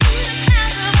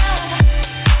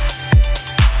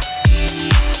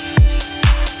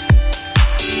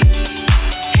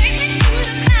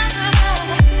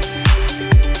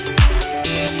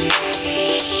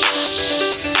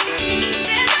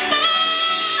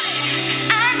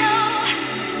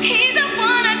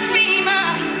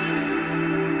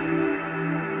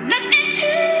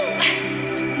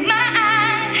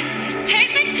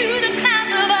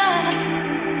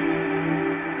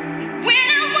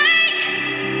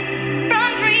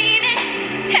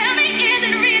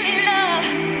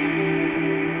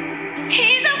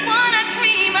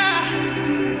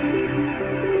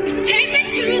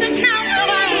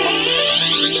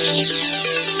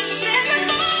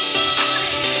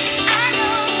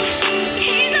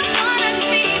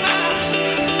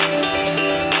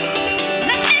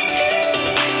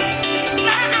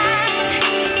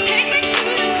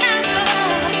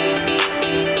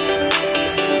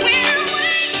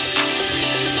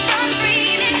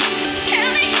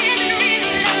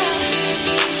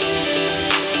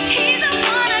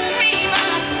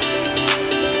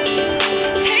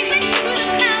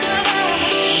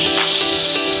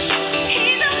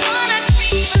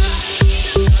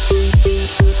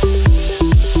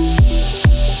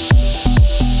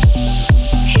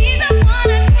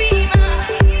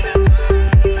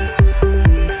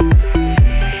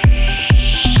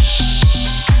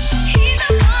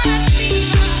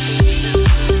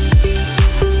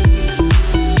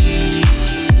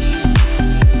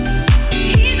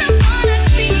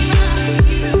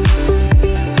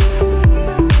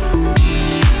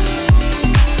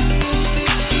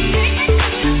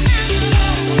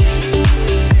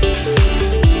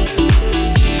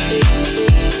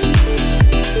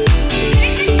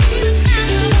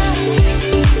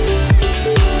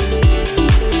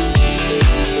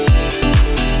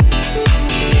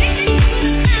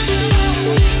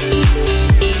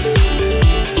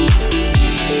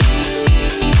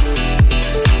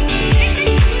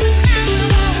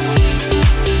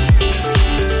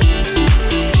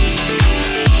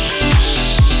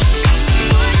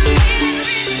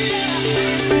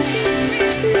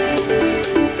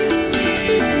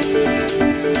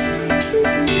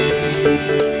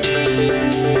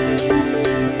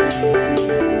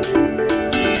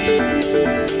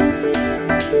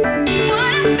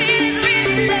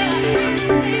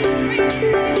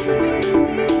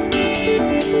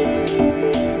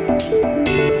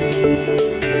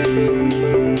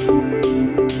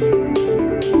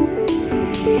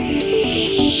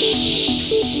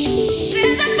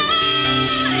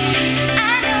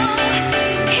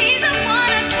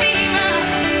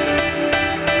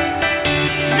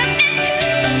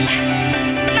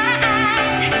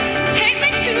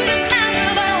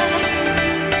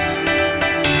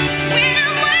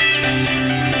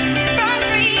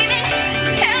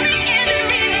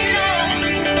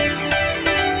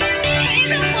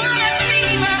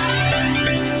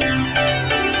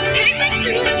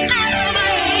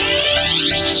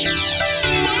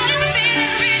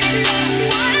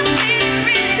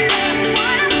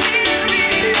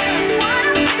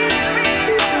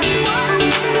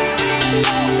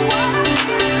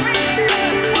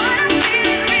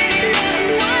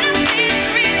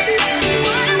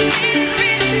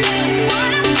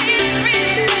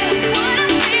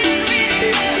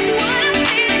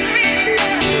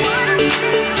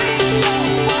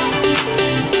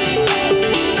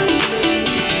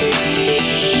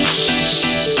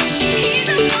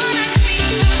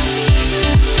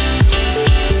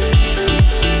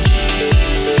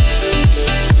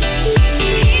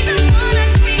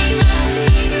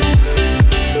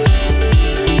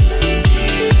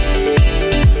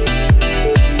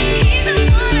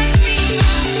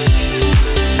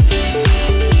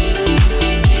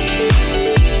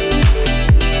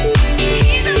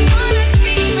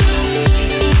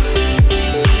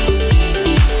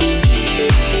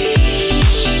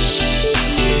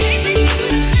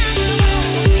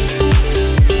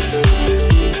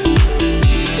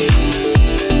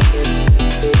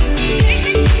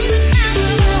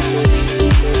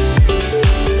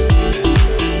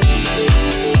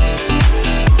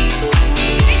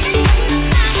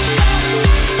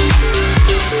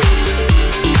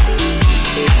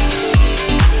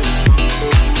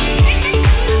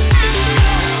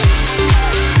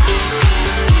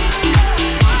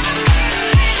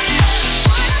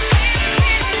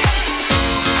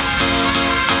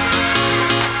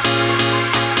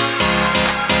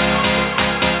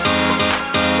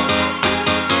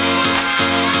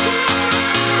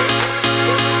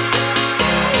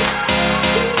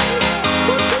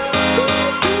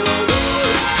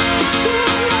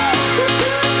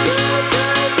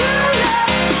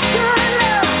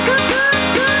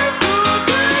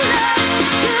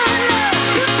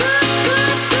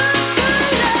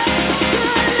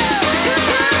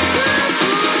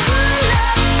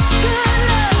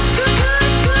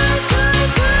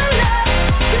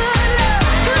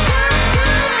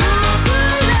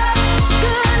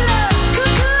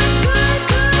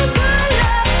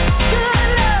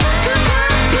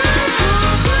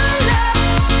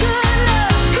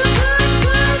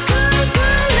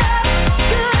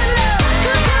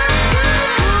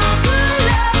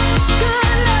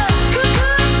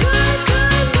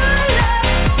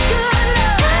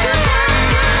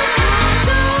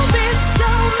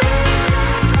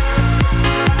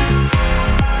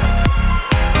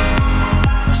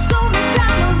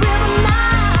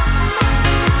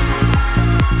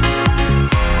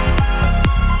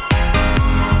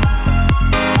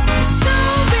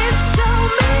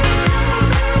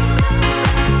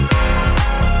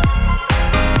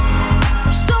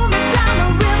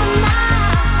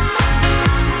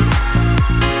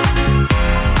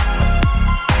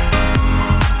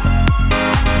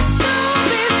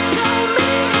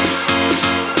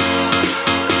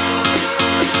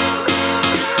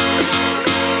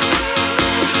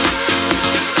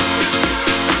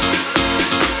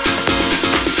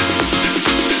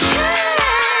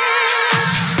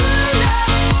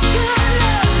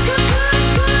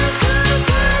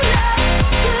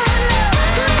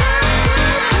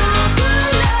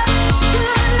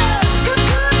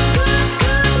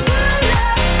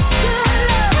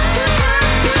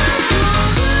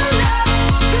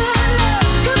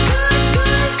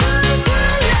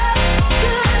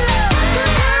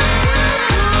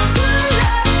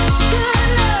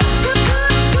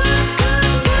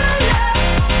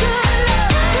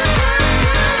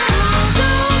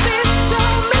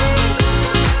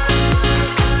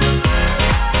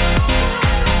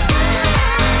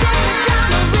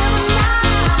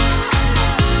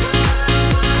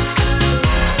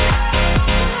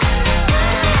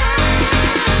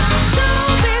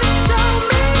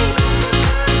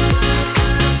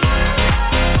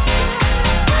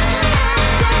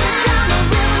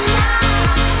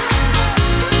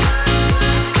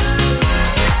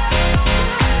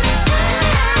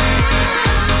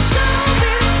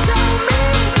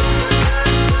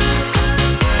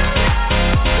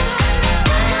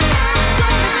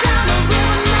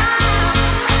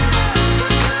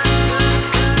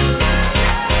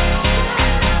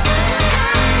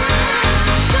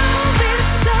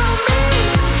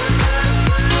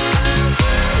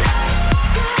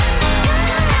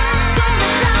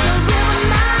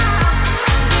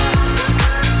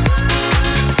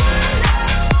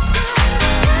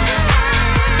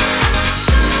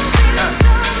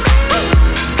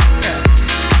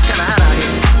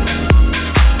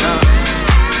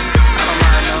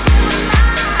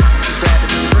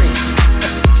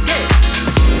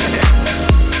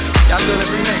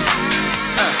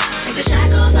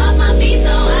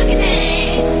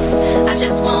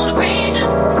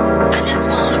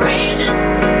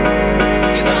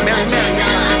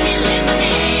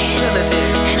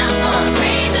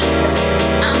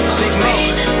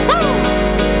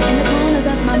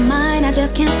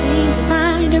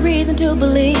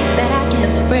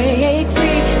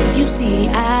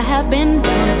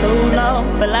so long.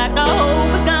 Feel like all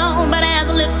hope is gone, but as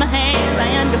I lift my hands, I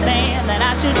understand that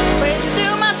I should praise you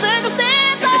through my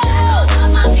circumstance. Take the shackles off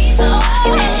my feet so I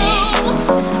can dance.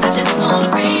 I just wanna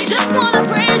praise you, just wanna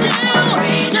praise you,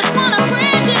 just wanna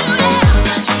praise you, yeah. I'm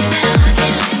not chains now, I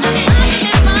can't lift my hands. I can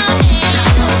lift my hands. I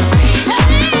wanna praise you,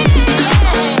 I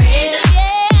wanna praise you,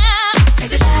 yeah.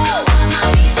 Take the shackles off my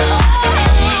feet so I can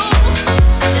dance.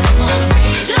 I just wanna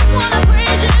praise you, just wanna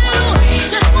praise you,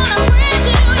 just wanna praise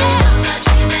you, yeah. I'm not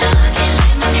chains now, I can't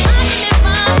lift my hands. I can lift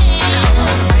my hands. I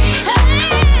wanna praise you,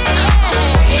 I wanna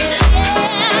praise you, yeah.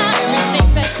 Everything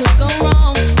that could go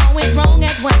wrong, all went wrong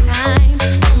at one time.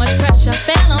 So much pressure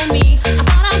fell on me. I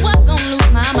thought I was gonna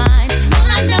lose my mind. But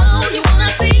I know you wanna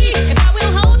see if I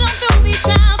will hold on through these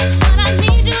trials. But I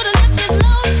need you to lift this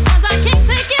load, 'cause I can't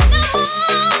take it no more.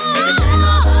 Take the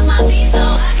shackles off my feet so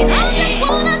I can dance. I just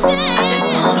wanna sing. I just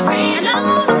wanna praise you. I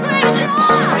wanna praise you. I just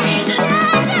wanna praise you.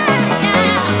 Yeah, yeah,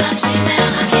 yeah. I've got chains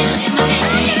now, I can't lift my hands.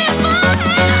 I can lift my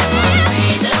hands. I wanna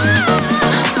praise you.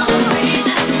 I wanna praise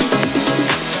you.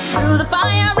 Through the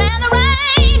fire and the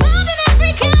rain, moved in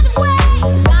every kind of way.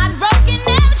 God is broken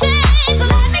every chain, so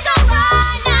let me go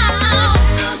right now. Take the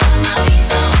shackles off my feet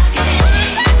so I can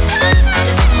dance. I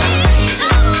just wanna praise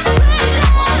you. I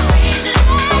wanna praise you.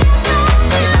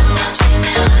 I've got chains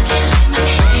now, I can't lift my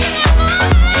hands.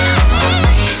 I wanna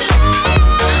praise you.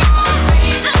 I wanna praise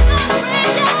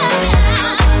you. Take the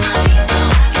shackles off my feet so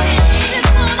I can dance. I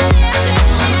just wanna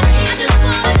praise you.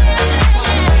 I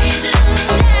wanna praise you.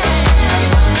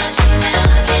 I've got chains now,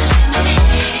 I can't lift my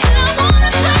hands. I wanna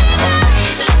praise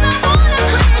you. I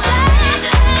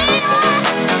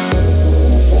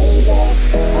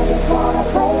wanna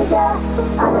praise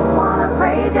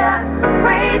you.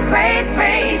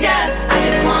 I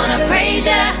just wanna praise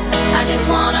ya. I just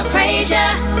wanna praise ya.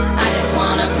 I just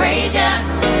wanna praise ya.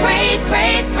 Praise,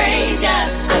 praise, praise ya.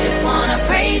 I just wanna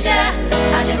praise ya.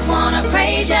 I just wanna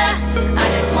praise ya. I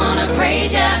just wanna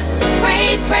praise ya.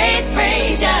 Praise, praise,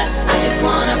 praise ya. I just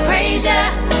wanna praise ya.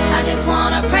 I just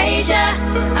wanna praise ya.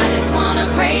 I just wanna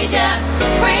praise ya.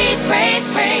 Praise, praise,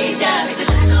 praise ya. Take the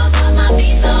shackles off my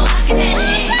feet so I can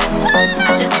dance.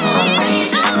 I just wanna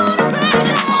praise ya. I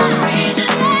just wanna praise ya.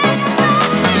 I'm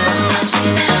not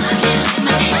chains now, I can't lift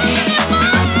my hands.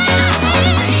 I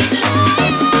wanna praise ya.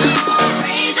 I wanna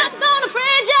praise ya. I'm gonna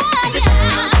praise ya. Take the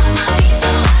shackles off my feet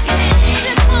so I can dance. I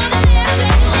just wanna praise ya.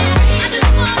 I just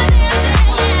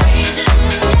wanna praise ya.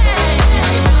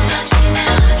 I'm not chains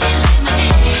now, I can't lift my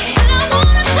hands. I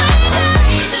wanna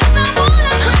praise ya. I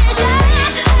wanna praise ya.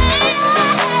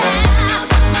 Take the shackles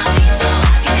off my feet so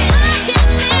I can dance. I can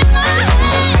lift my hands.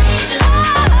 I just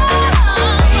wanna praise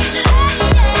ya.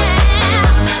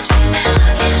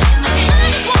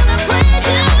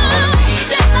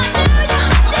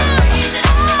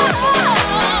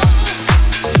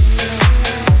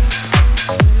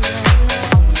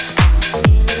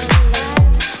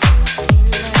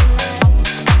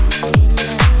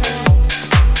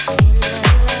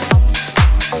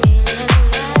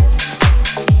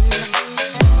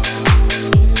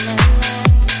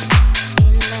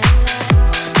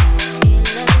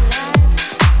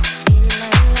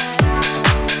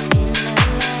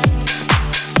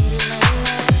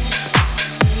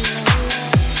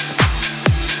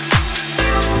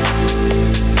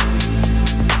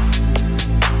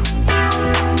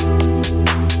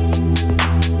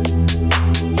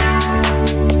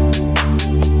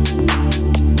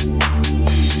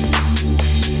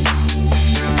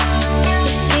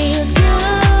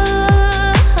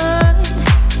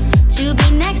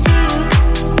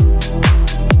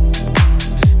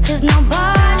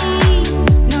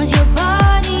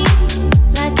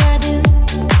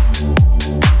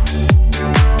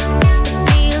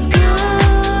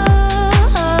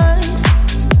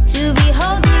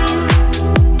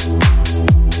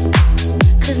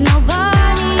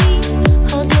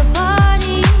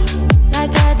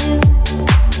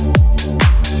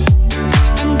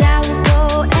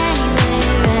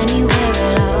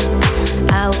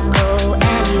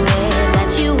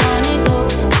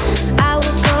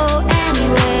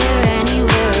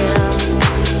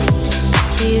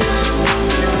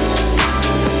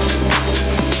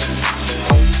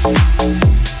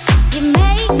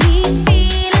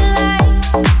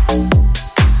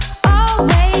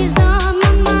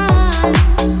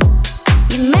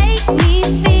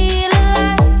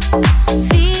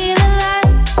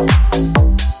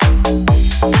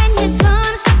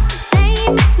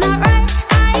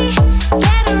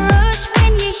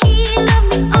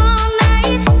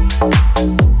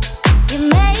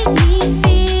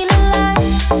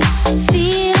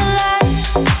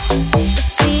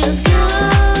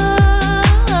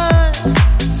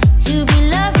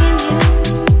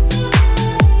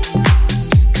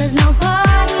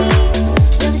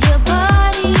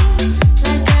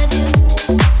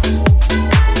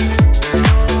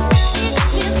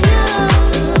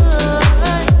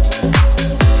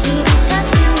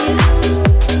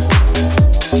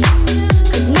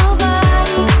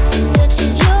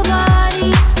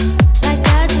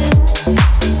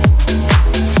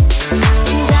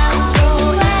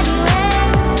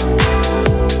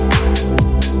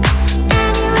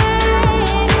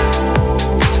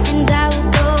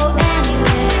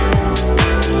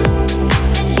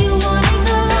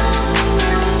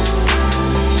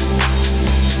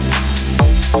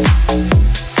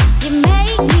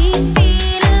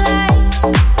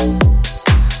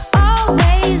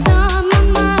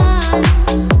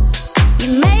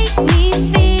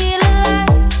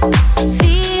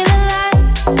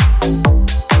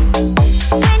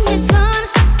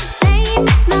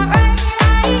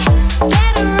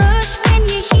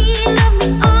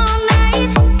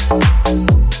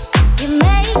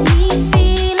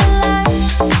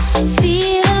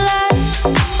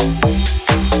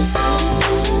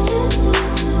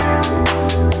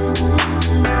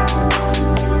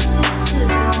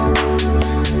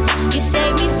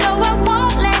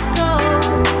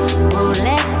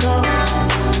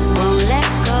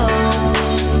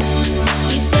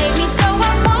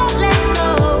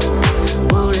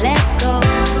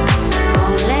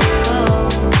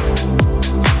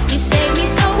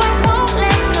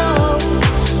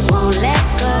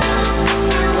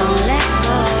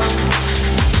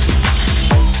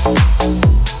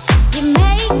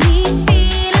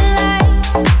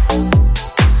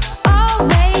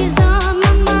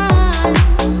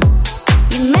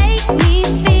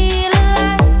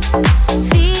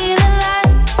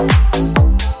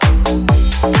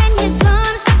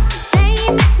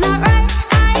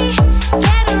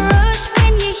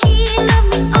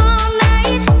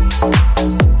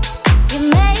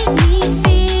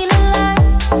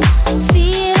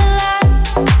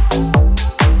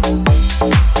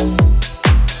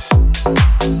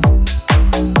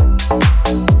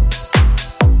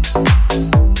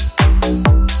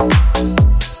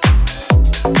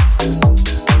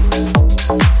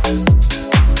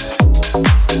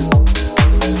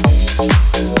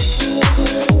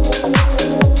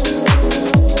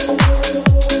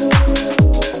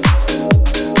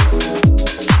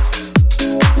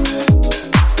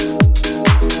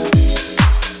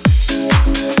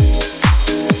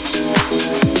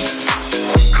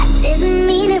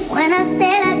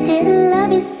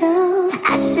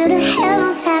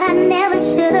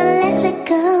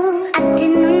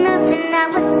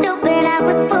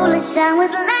 I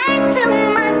was lying to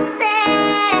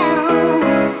myself.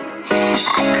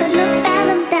 I could not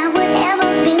fathom that would ever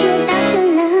be without your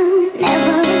love.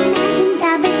 Never imagined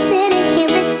I'd be sitting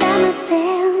here beside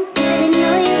myself. 'Cause I didn't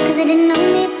know you, 'cause I didn't know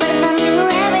me, but I thought I knew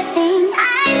everything.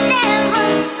 I never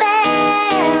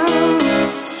felt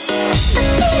the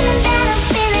feeling that I'm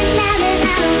feeling now that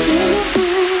I don't hear your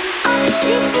voice. Oh,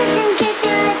 baby, touch and kiss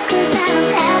your lips 'cause I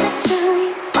don't have a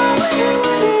choice. Oh, but I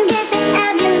wouldn't get to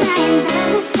have you lying by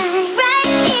my side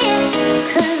right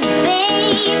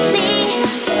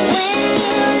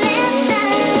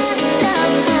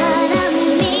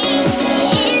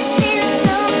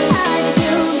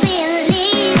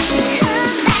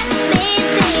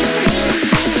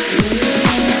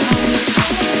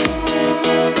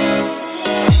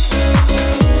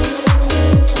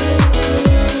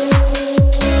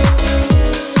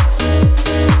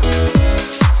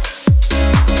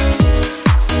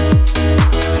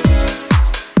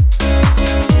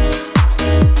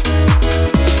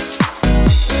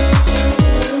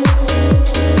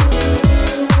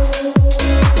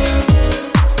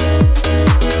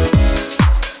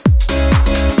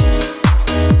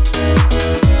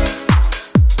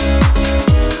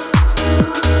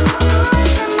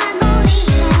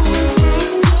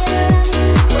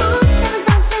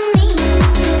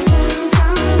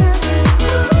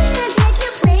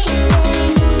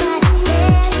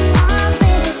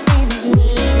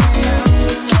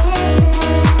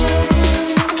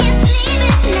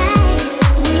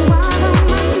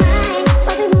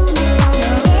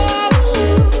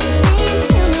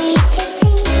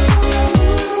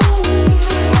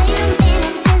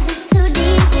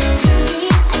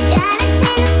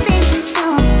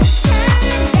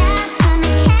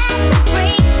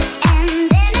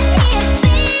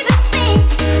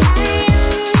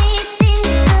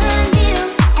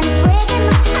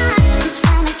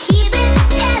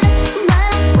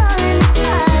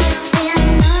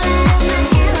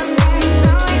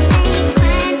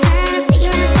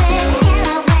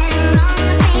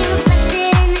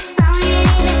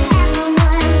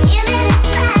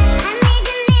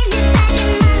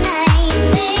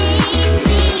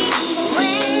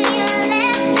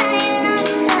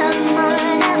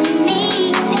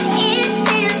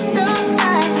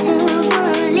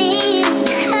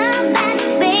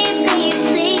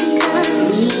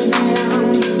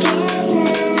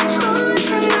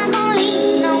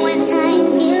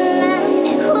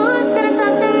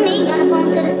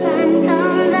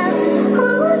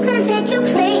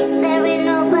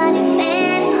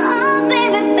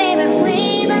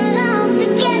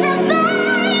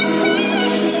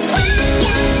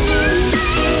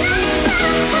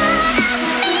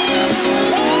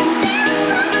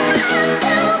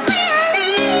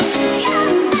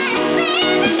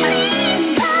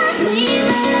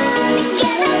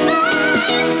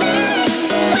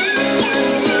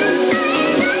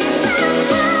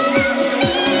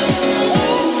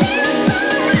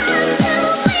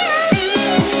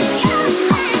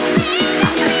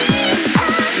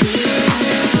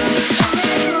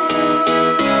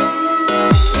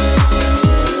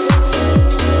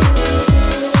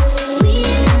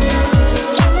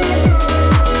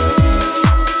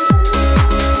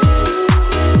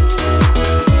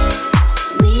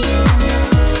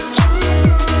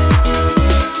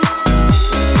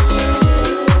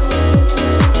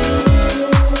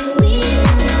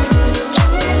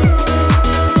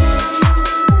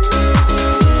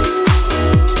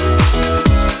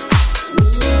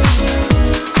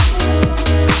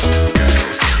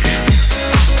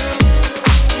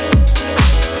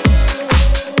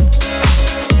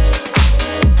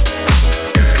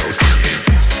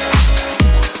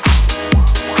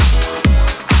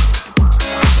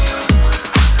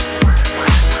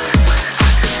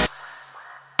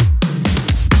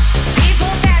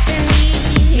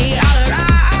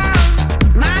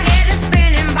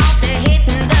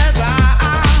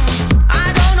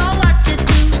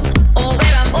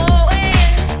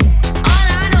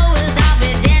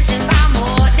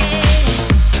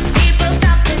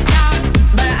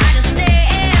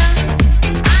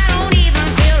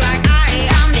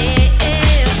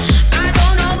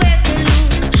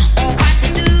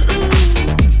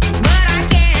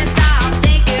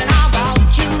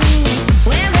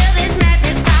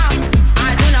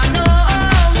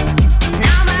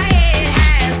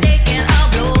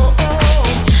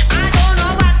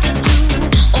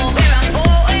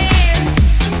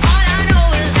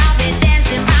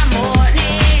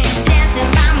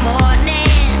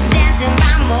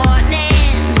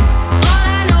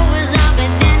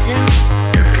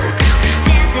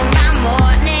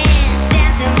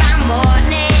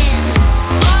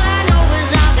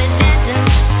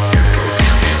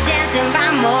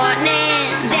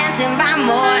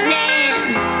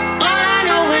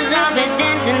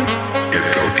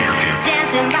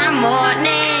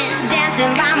morning,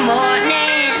 dancing by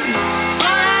morning.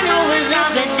 All I know is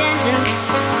I'll be dancing.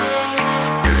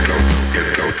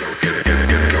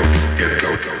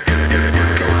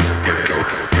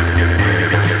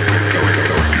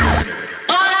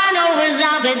 All I know is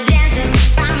I'll be dancing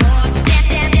by more,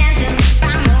 dancing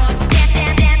by more,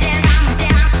 dancing by more,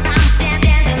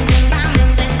 dancing by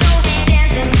more,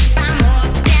 dancing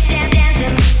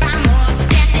by more,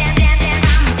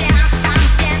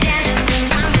 dancing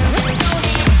by more.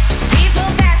 People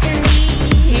passing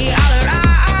me all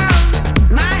around.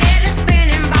 My head is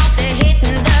spinning, about to hit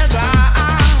the ground.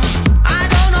 I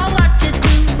don't know what to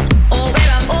do or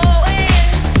where I'm going.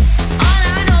 All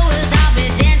I know is I'll be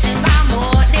dancing by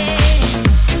morning.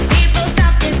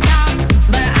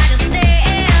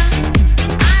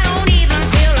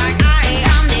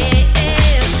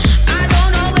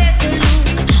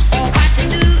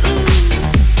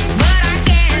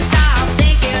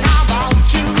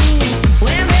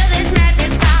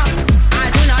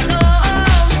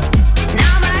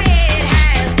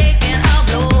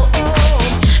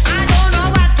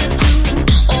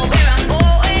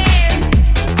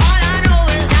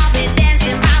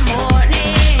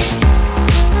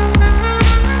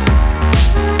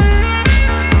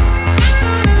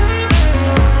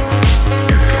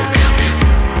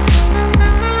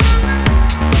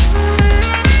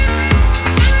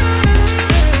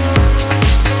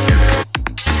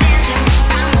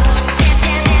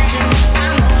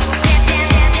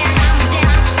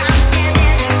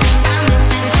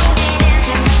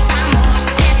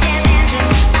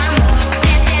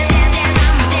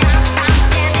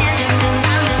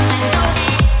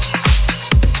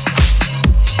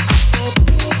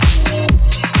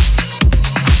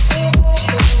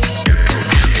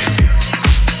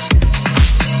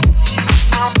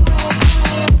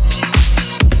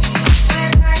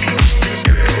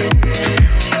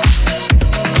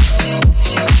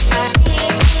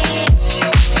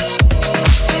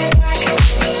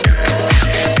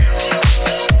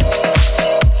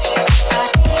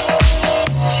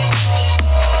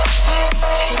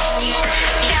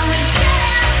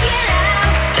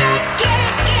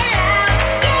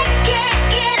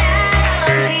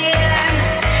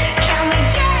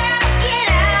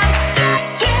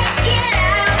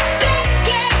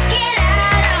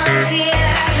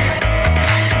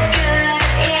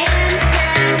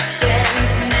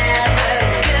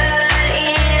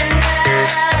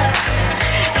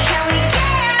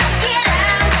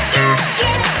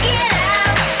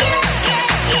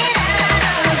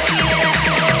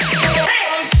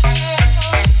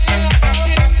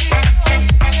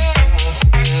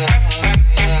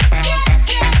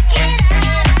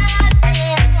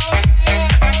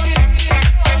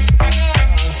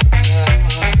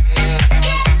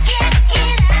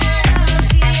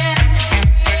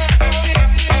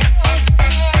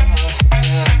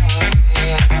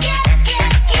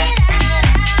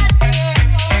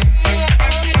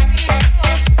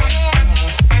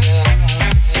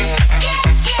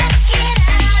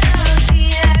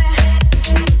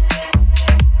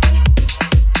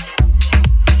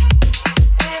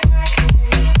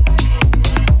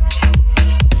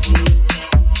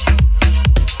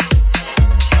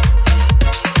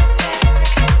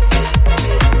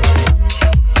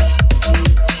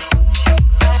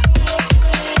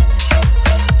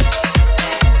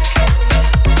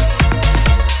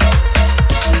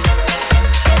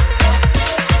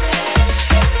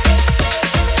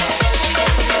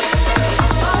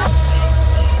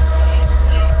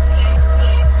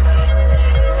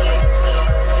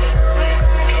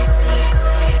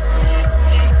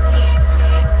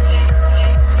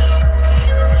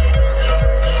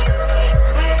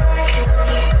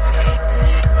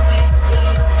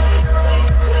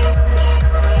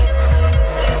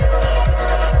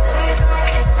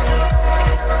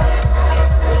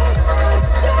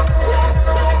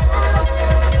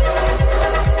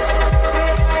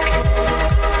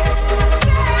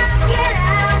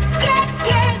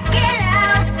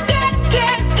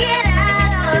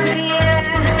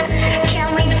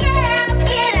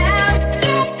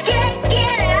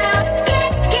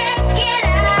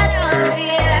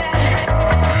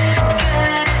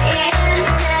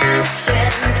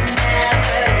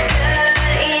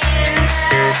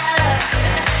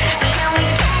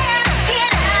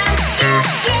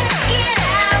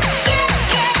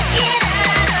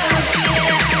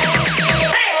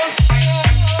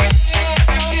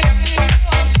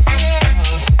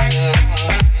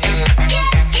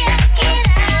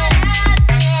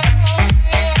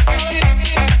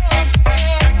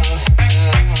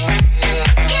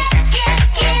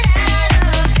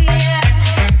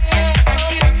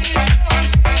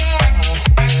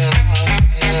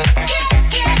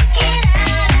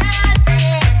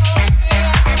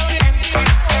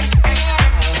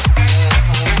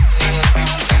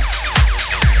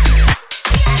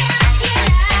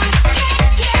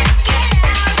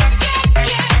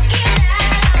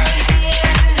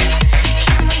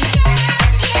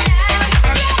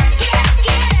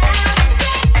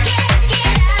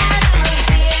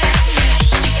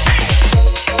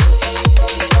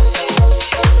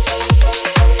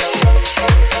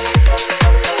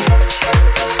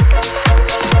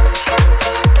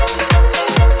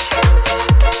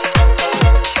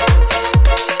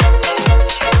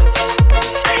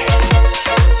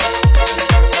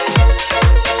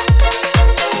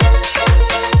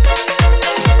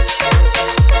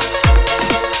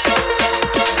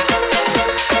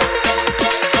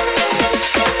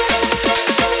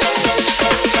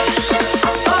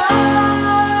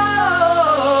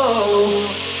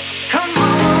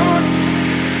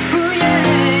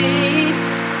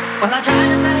 Well, I tried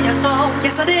to tell you so,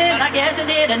 yes I did, but I guess you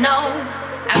didn't know.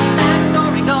 As the sad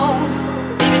story goes,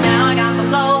 baby now I got the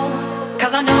flow.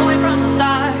 Cause I know it from the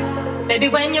start, baby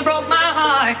when you broke my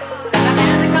heart, that I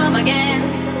had to come again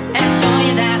and show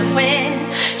you that I'm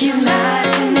with. You lied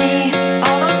to me,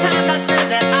 all those times I said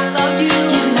that I loved you.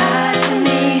 You lied to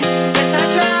me, yes I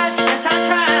tried, yes I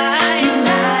tried. You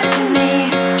lied to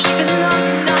me, even though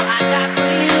you know I died for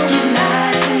you. You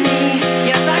lied to me,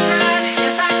 yes I cried,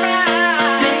 yes I cried.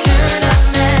 Return up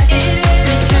man, it is.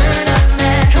 Return up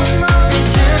man, come on.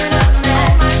 Return up man,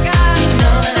 oh my God, you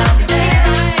know that I'll be there.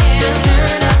 I am.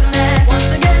 Return up man, once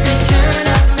again. Return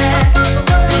up man, top of the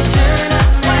world. Return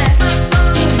up man, where's my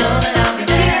phone? You know that I'll be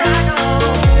there. I go.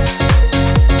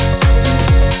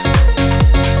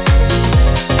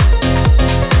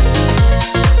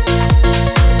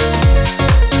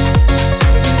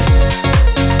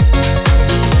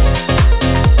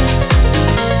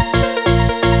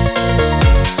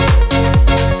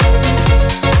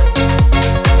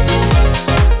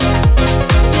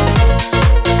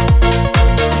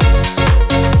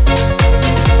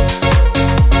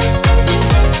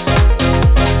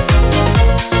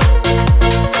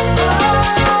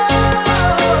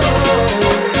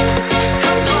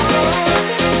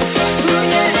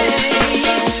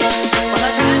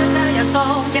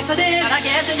 Yes, I did, but I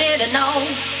guess you didn't know.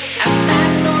 As the sad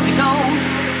story goes,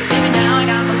 baby, now I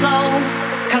got the flow.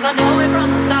 Cause I know it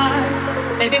from the start,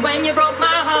 baby, when you broke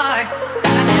my heart,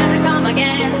 that I had to come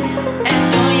again and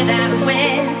show you that I'm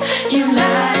with. You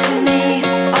lied to me,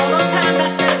 all those times I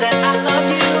said that I love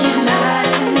you. You lied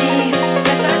to me,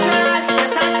 yes I tried,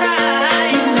 yes I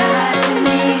tried. You lied to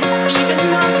me, even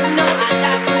though you know I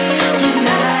died for you. You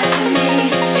lied to me,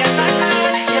 yes I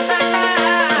cried, yes I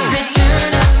cried.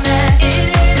 Return up man, it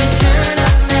is. Return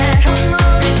up man, come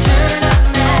on. Return up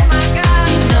man, oh my God,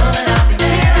 you know that I'll be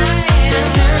there. I am.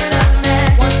 Return up man,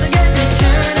 once again.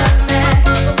 Return up man,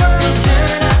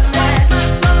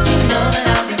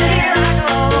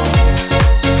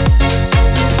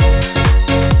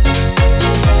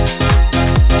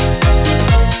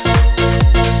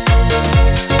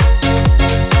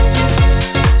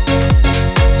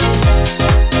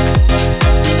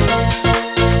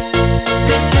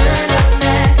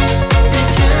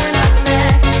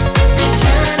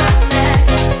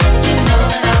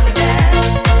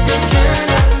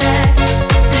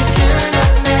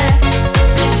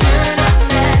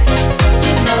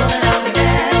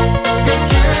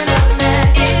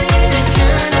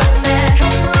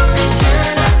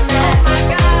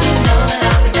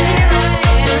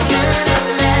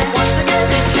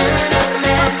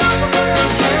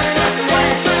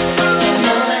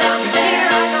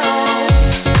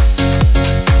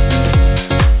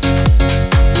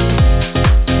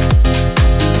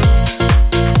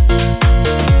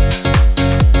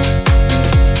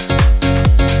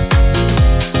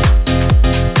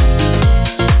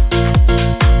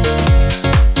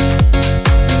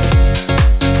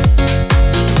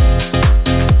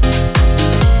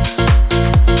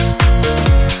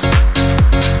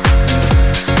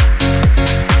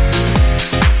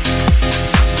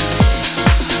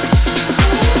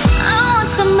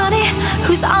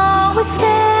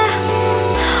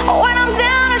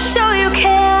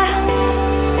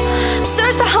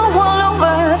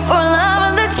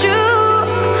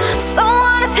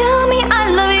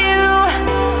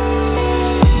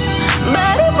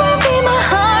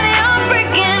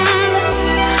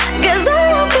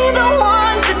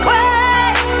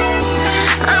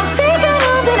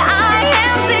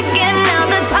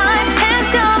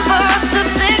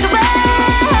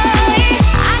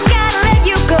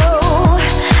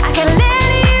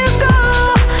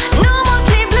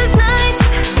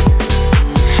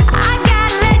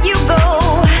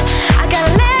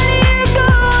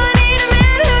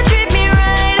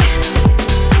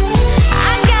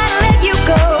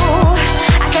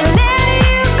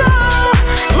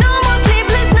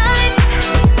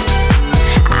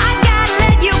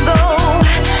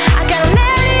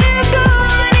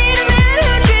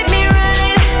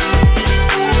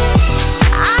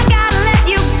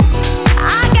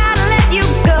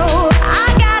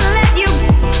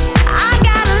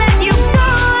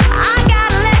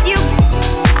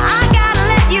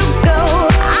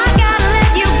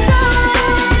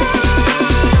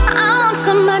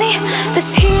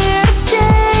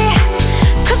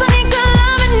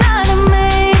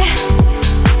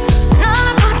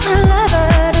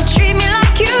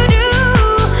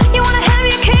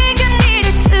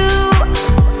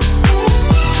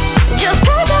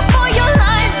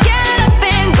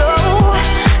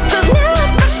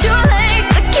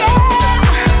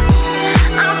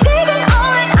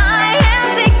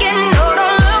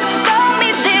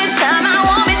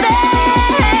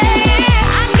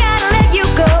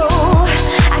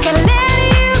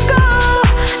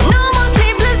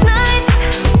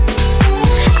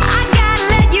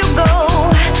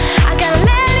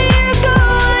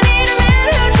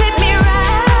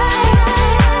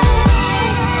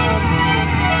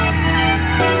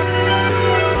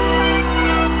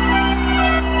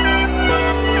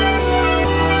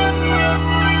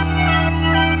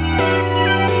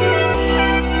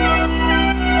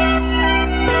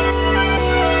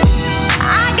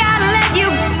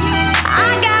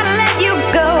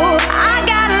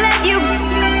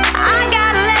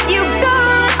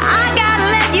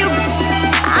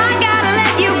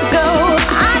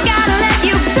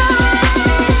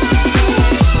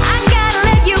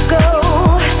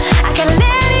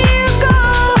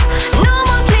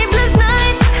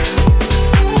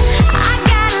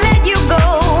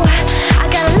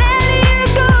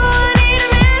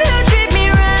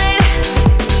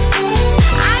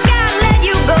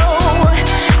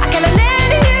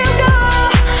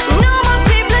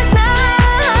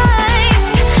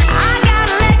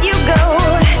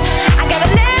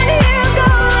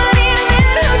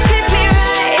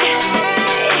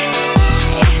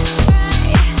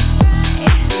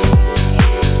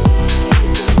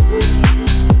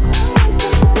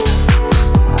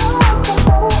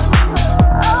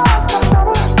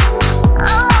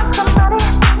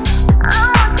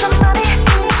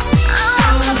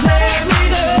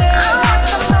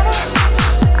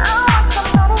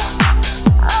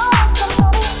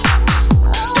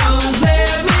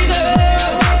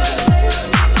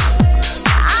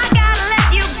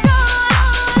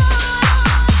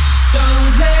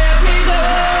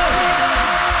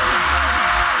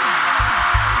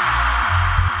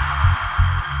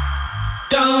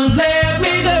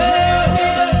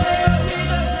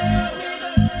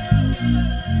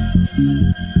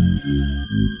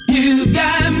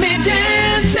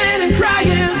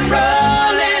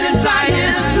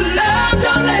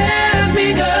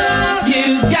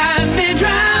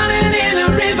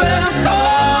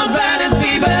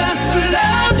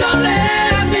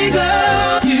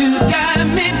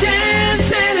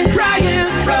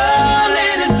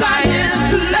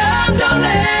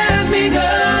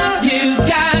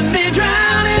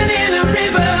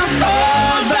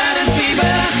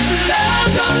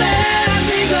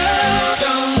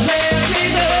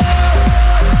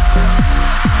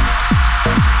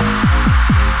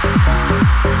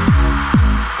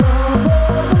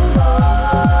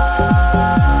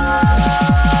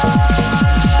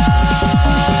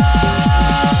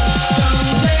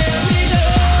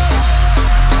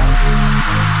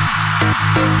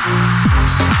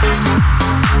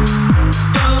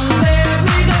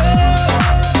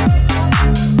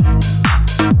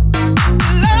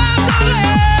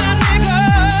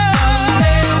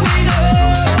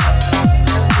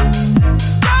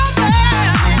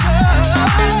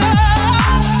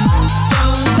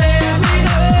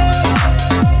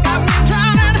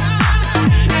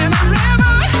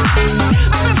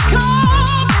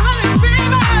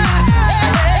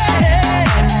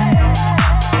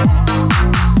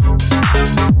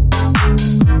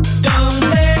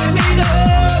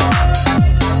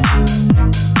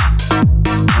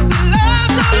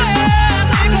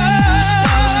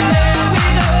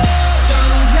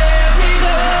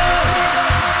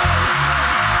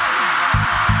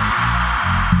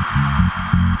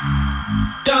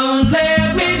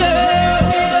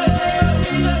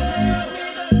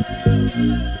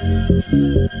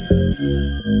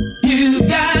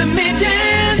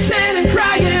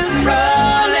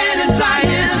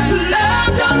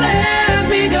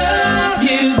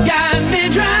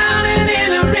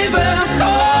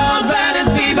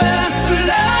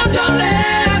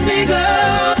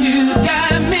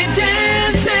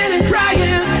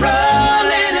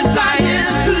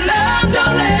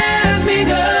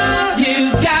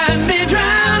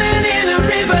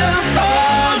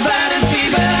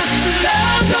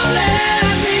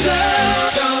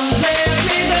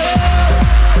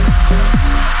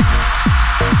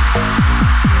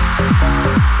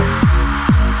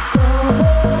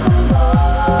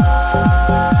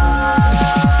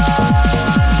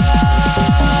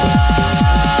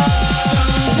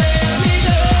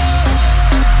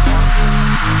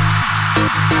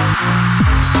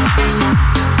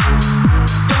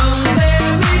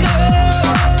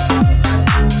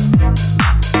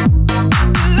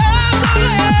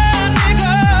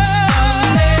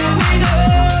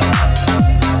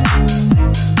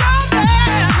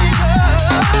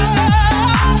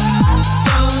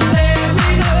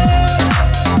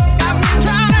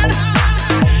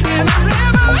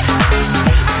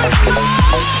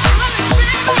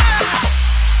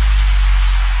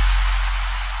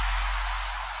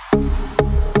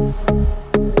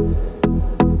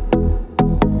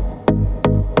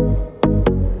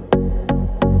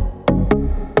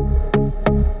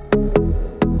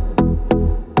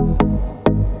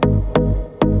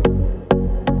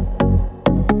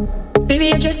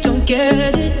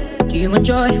 get it? Do you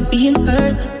enjoy being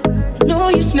hurt? Know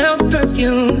you smell the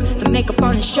perfume, the makeup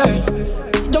on your shirt.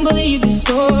 Don't believe your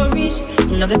stories,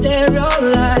 you know that they're all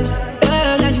lies.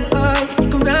 Bad as you are, you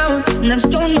stick around, and I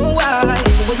just don't know why.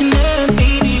 If it wasn't meant to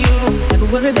be you, never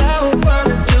worry about what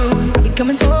I do. I'll be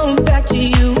coming home back to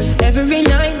you every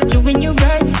night, doing you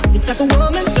right. The type of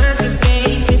woman serves the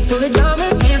face, it's full of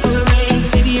diamonds, and full of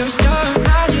rings. Baby, you're a star,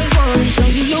 I just wanna show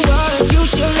you you are. You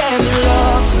should let me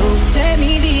love you, let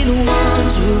me be the one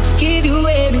to give you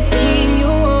everything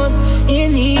you want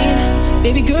and need.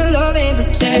 Baby, good love and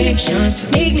protection,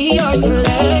 make me your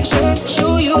selection.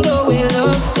 Show you the way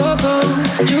love's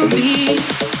supposed to be.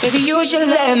 Baby, you should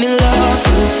let me love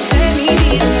you, let me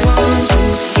be the one to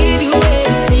give you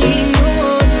everything you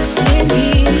want and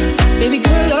need. Baby,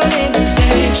 good love and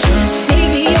protection, make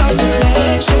me your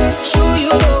selection. Show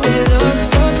you the way love's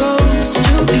supposed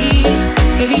to be.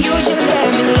 Baby, you should let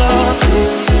me love you,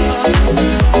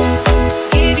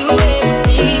 give you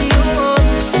everything you want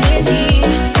and need.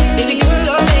 Baby, good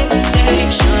love and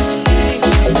protection,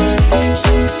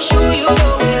 show you the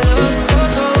way love's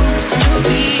supposed to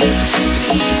be.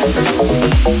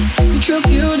 True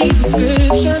beauty's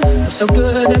description, looks so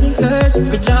good that it hurts.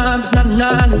 Every time it's not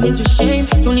enough and it's a shame.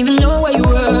 Don't even know where you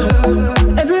were.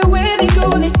 Everywhere they go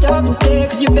they stop and stare,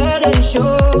 cause you're bad and it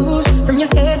shows. From your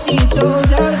head to your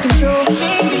toes, out of control.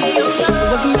 Baby, your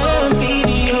love wasn't meant,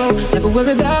 baby, you never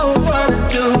worry about what I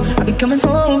do. I'll be coming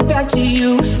home back to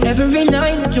you every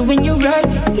night, doing you right.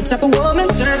 The type of woman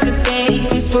serves good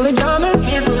things, it's full of diamonds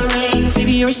and full of rings.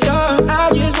 Baby, you're a star,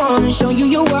 I just wanna show you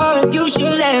you are. You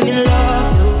should let me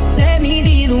love you, let me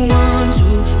be the one to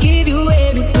give you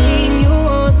everything you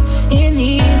want and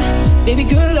need. Baby,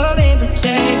 good love and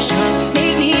protection,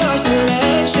 make me your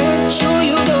selection. Show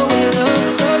you the way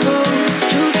love's supposed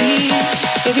to be.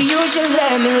 Baby, you should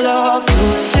let me love you,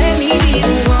 let me be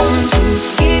the one to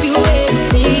give you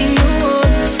everything you want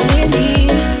and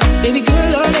need. Baby, good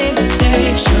love and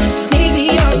protection, make me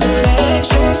your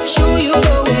selection. Show you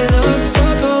the way love's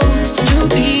supposed to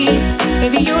be.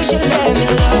 Baby, you should let me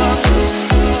love you,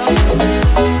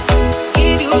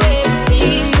 give you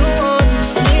everything you want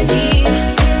and need.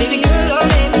 Baby, good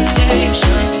love and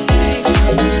protection,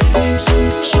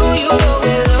 show you the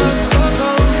way love's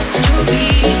supposed to be.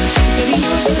 Baby,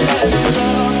 you should let me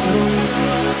love you.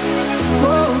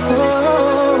 Whoa,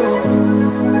 whoa.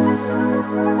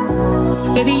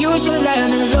 Baby, you should let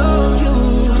me love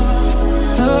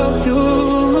you,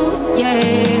 yeah.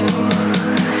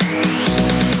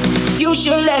 You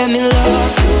should let me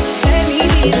love you, let me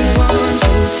be the one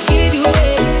to give you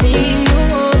everything you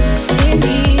want and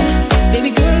need. Baby,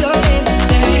 good love and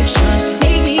protection,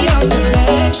 make me your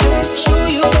selection. Show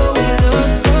you the way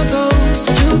love's supposed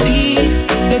to be.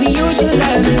 Baby, you should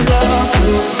let me love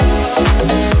you.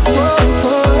 Whoa,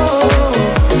 whoa.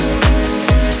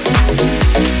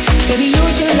 Baby, you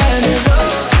should let me love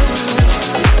you.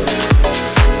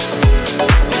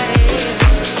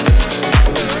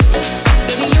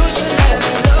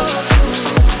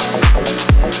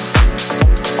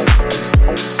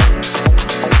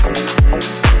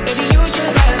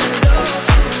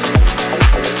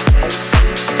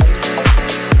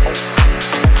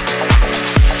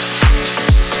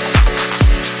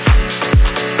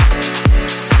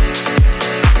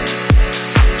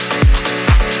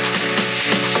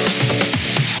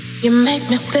 You make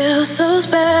me feel so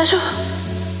special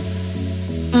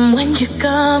when you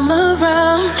come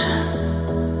around.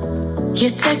 You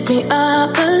take me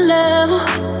up a level.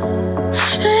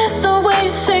 It's the way you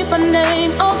say my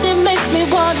name, only makes me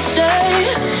wanna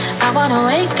stay. I wanna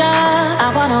wake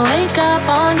up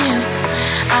on you.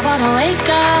 I wanna wake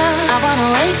up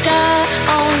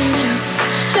on you.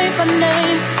 Say my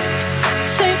name,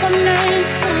 say my name.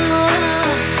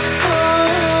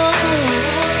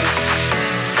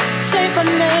 Say my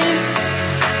name,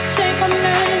 say my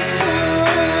name.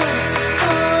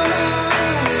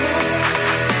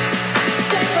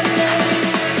 Say my name,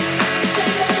 say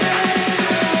my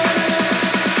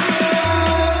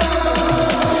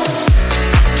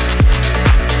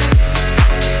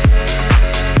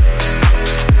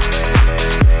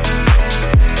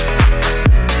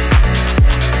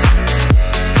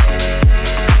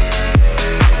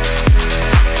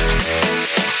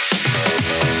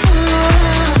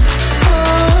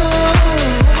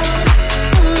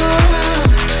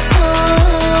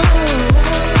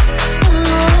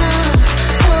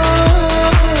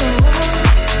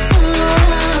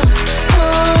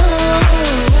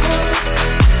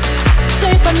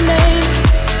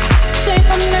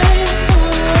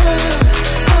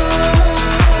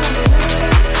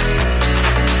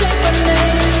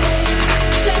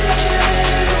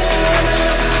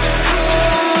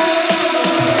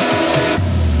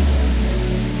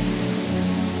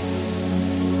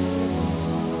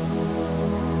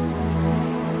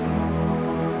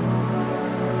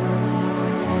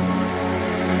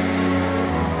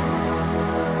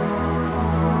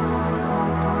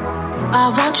I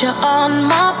want you on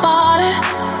my body.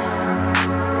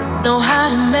 Know how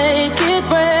to make it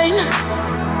rain.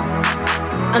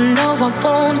 I know I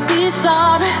won't be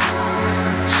sorry.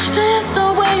 It's the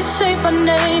way you say my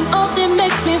name only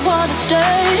makes me wanna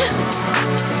stay.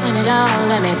 Let me go,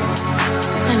 let me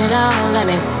go, let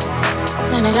me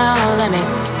go, let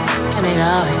me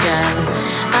go again.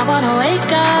 I wanna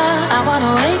wake up, I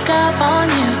wanna wake up on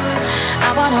you.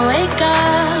 I wanna wake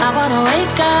up, I wanna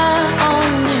wake up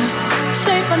on you.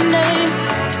 Say my name,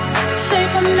 say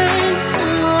my name.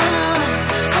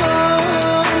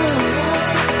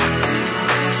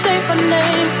 Say my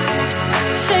name,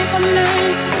 say my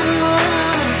name.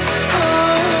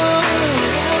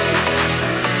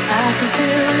 I can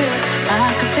feel you, I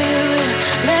can feel you.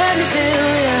 Let me feel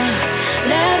you,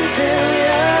 let me feel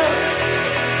you.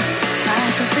 I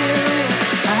can feel you,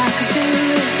 I can feel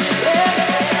you. Let me feel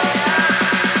you.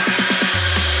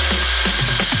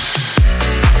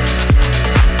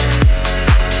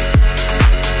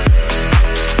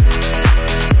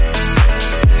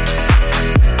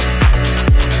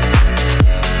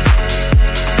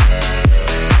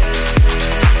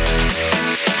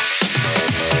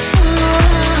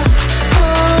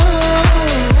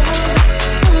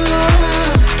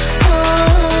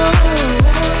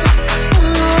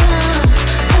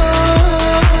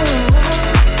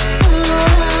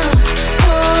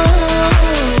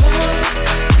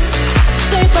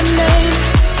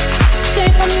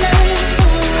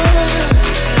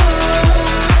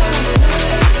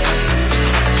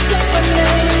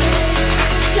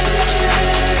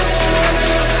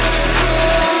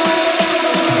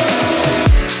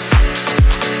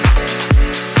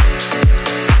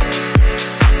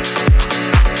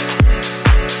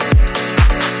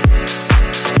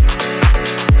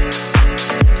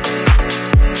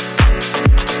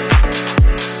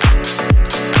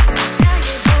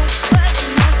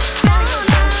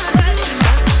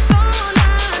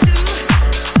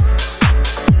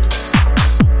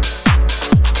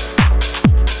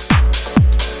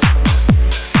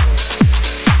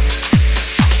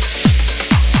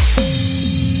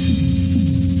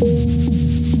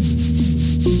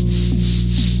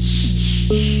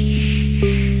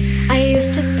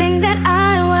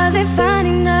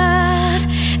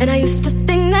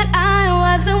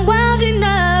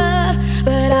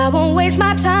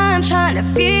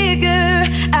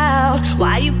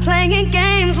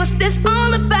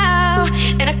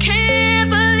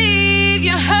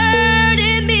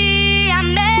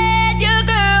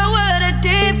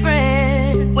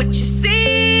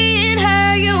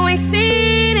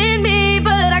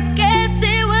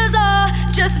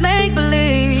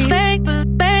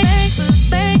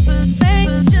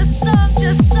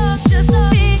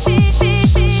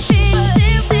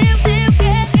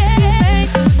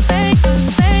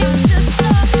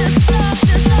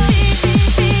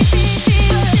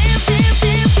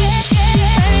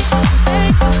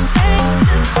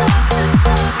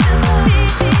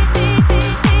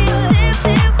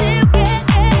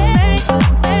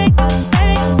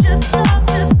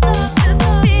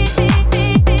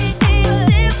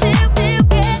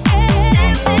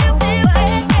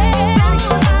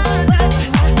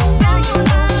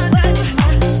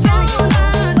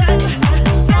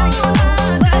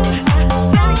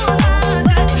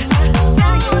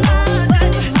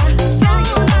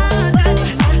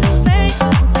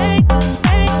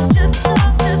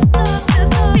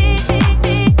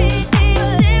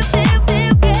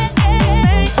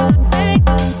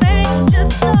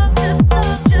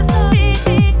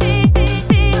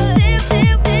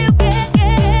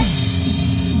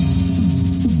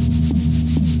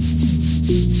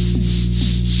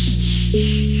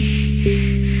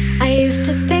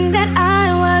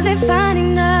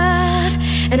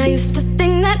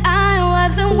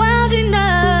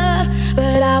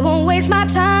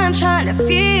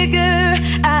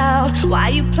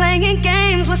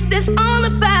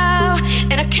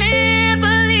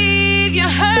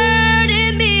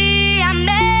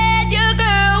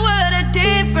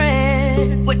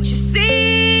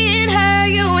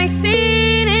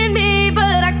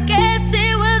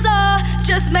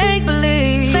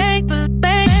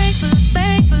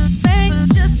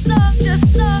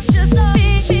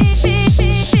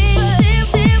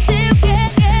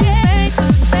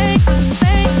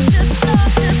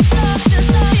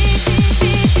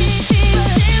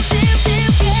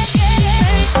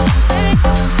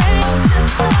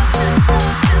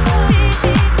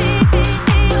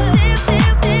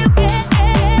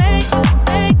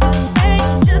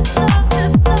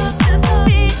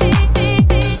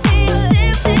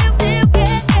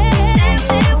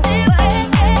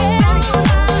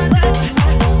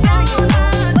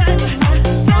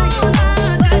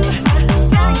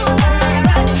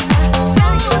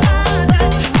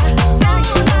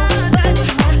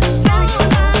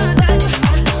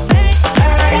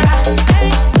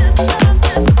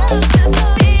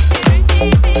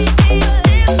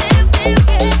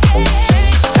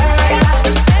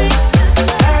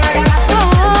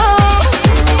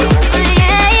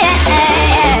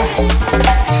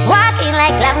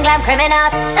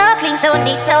 criminals. So clean, so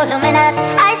neat, so luminous.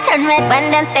 Eyes turn red when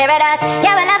them stare at us.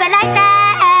 Yeah, we love it like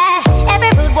that.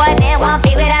 Every rude boy there won't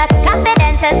be with us.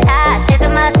 Confidence is us, is a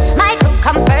must. My crew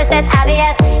come first, that's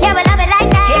obvious. Yeah, we love it like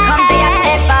that. Here comes the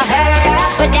upstep for her.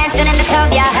 We're dancing in the club,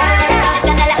 yeah.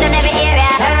 Left and left in every area.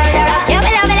 Yeah,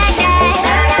 we love it like that.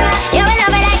 Yeah, we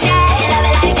love it like that.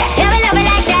 Yeah, we love it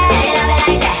like that.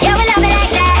 Yeah, we love it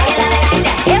like that.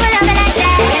 Yeah, we love it like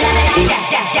that.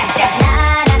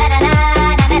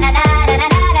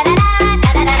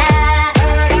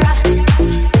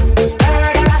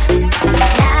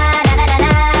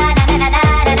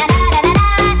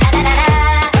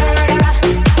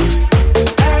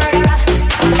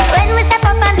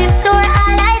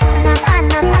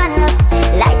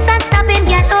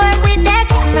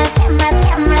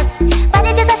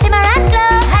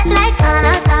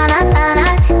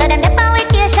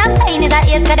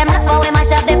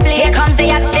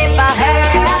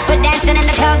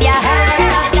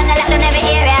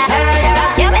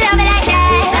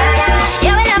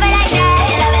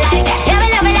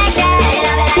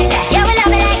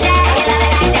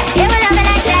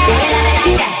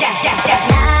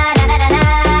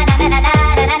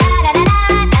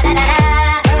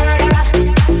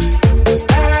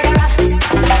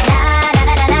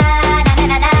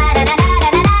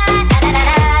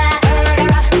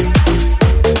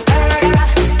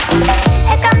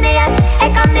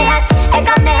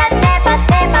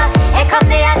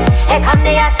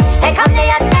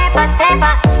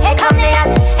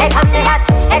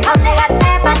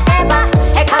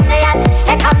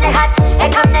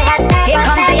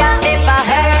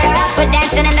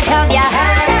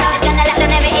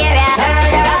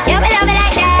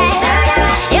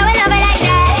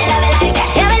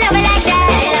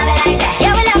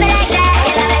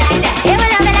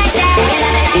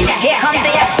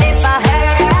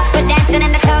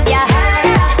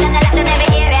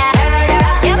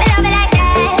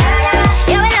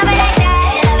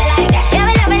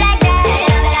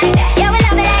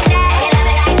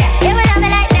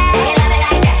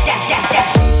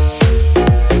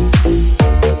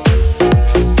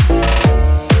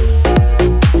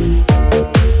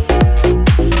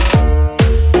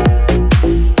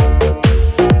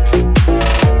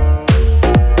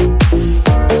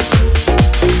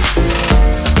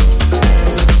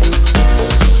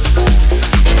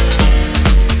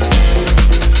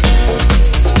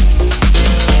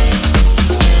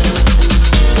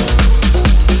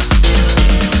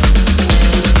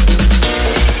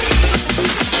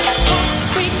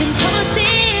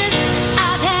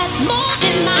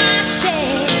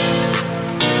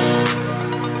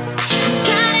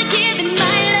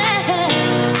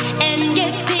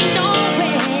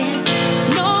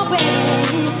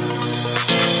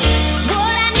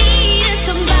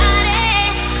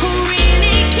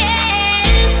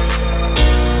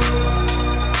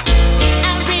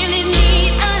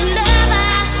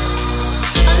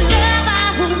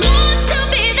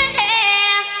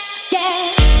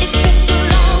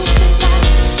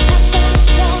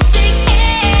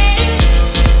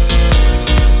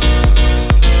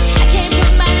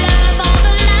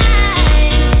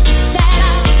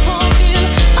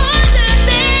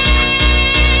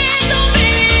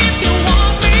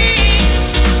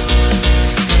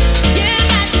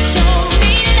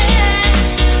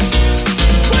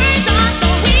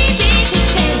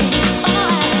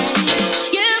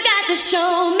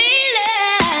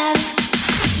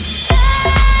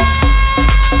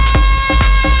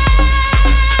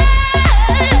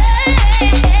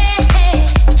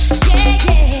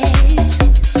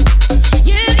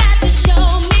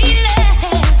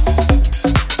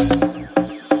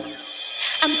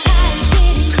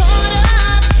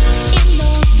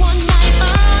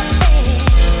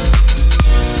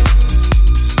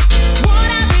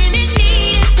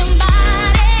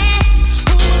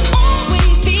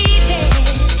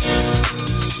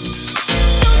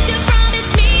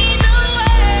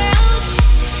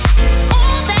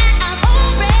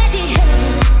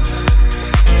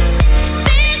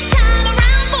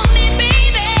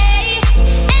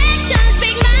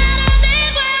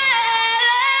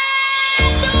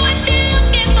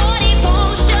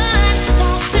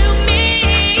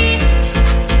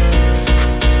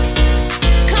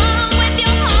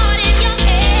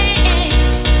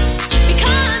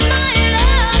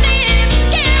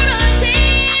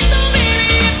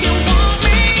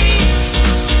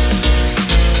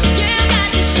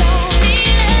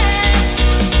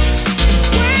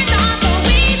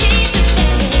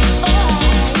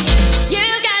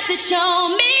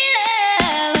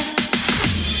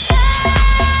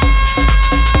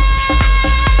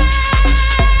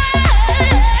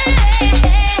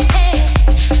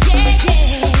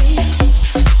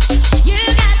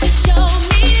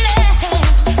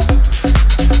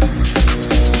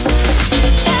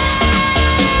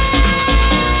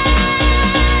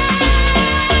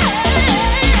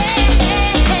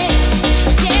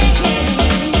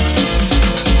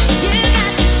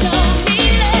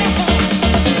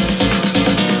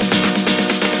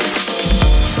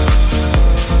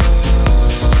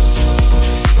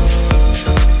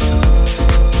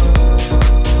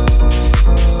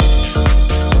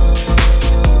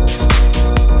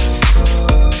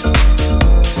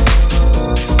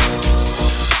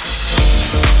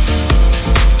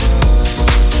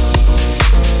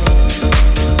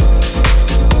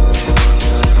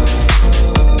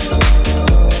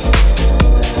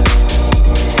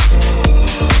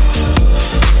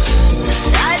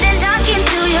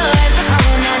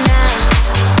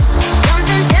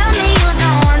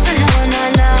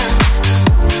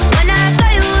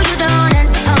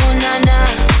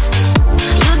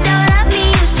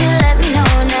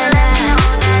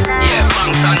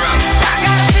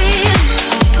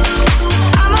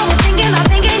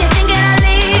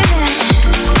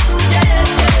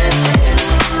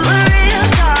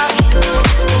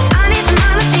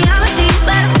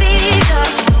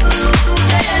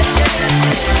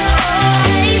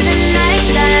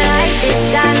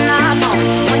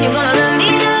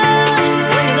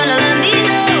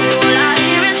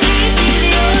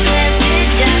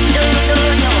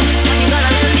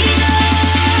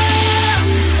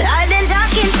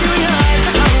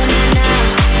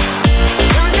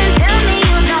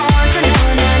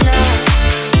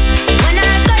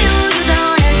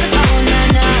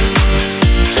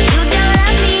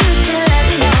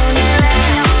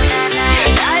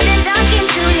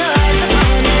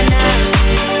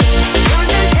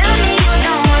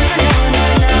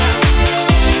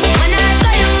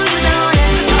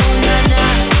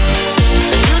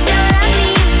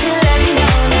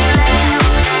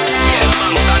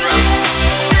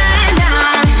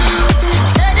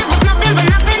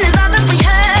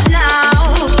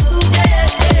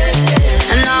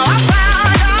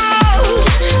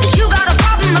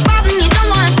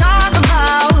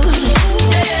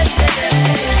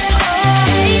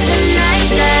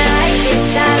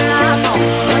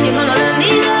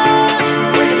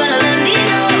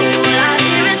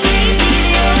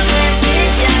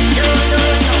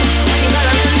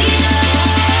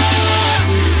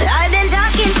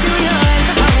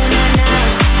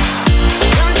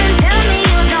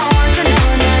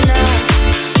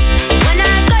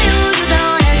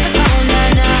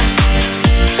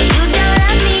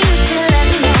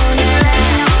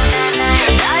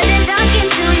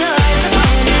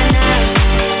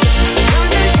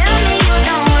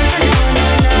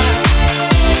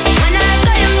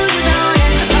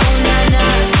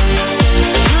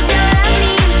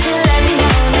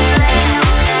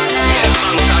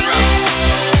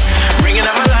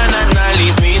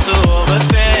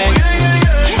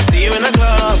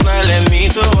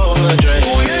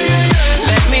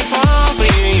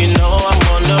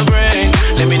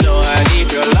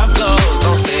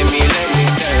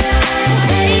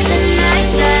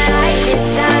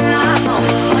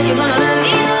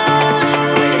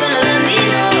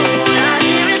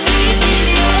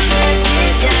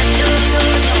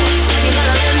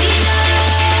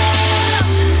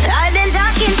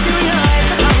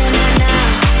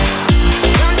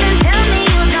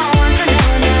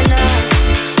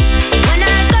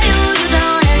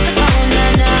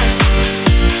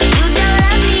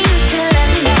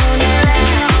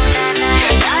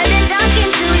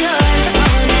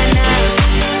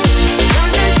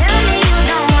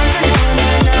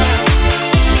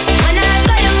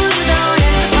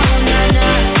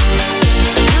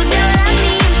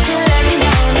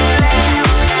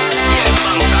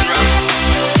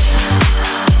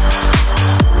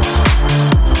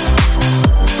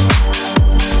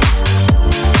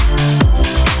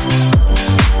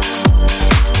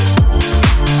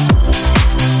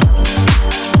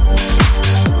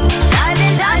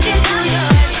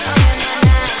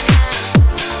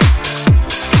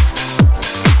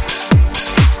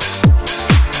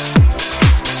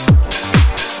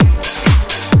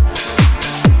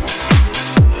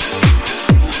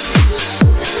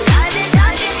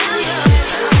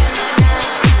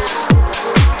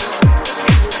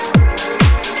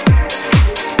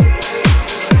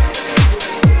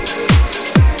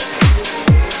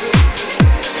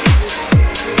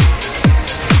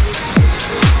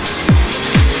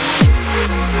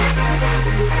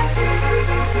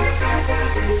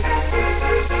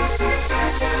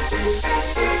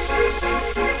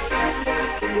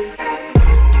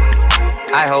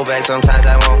 I hold back, sometimes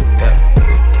I won't. Yeah.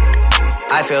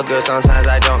 I feel good, sometimes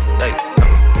I don't. Hey,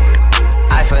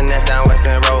 I finesse down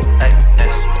Western Road. Hey,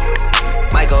 yes.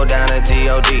 Might go down to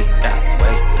G.O.D. Yeah,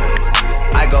 wait.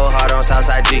 I go hard on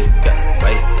Southside G. Yeah,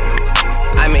 wait.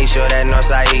 I make sure that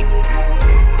Northside E.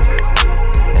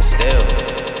 And still,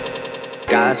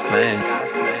 God's plan,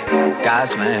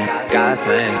 God's man, God's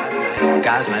plan,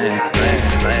 God's man, plan,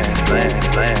 plan,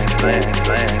 plan, plan, plan,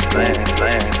 plan, plan,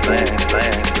 plan, plan,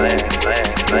 plan, plan,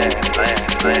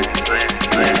 plan, plan, plan, plan, plan,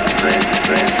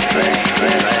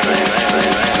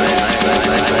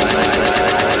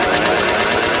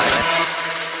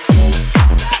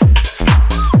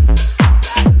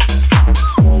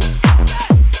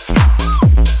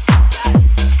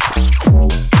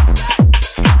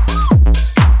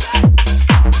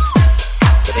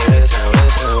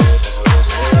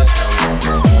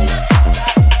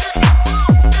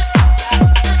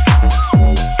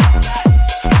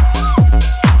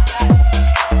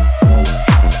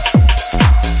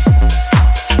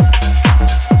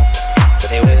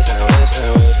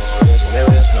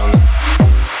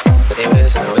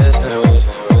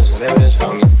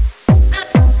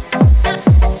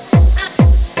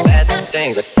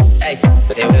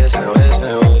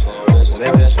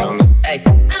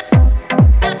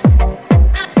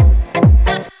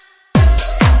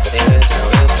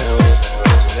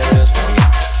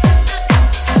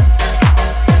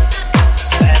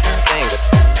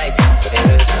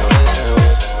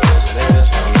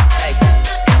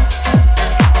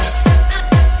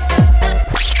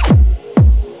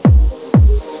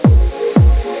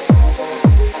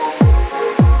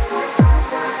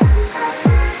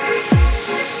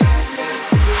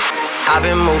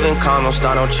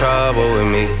 start no trouble with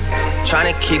me.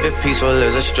 Tryna keep it peaceful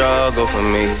is a struggle for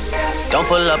me. Don't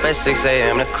pull up at 6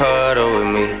 a.m. to cuddle with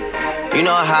me. You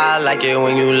know how I like it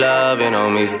when you loving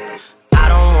on me. I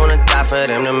don't wanna die for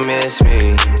them to miss me.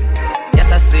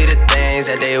 Yes, I see the things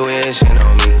that they wishing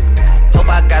on me. Hope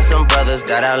I got some brothers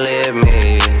that outlive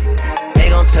me. They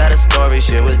gon' tell the story,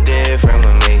 shit was different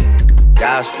with me.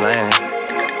 God's plan,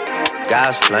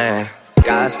 God's plan,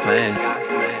 God's plan,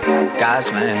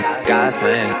 God's man, God's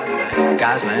plan.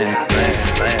 God's man, plan,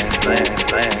 plan, plan,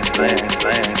 plan, plan, plan,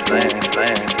 plan,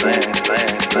 plan, plan,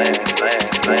 plan, plan, plan,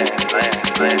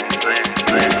 plan, plan, plan,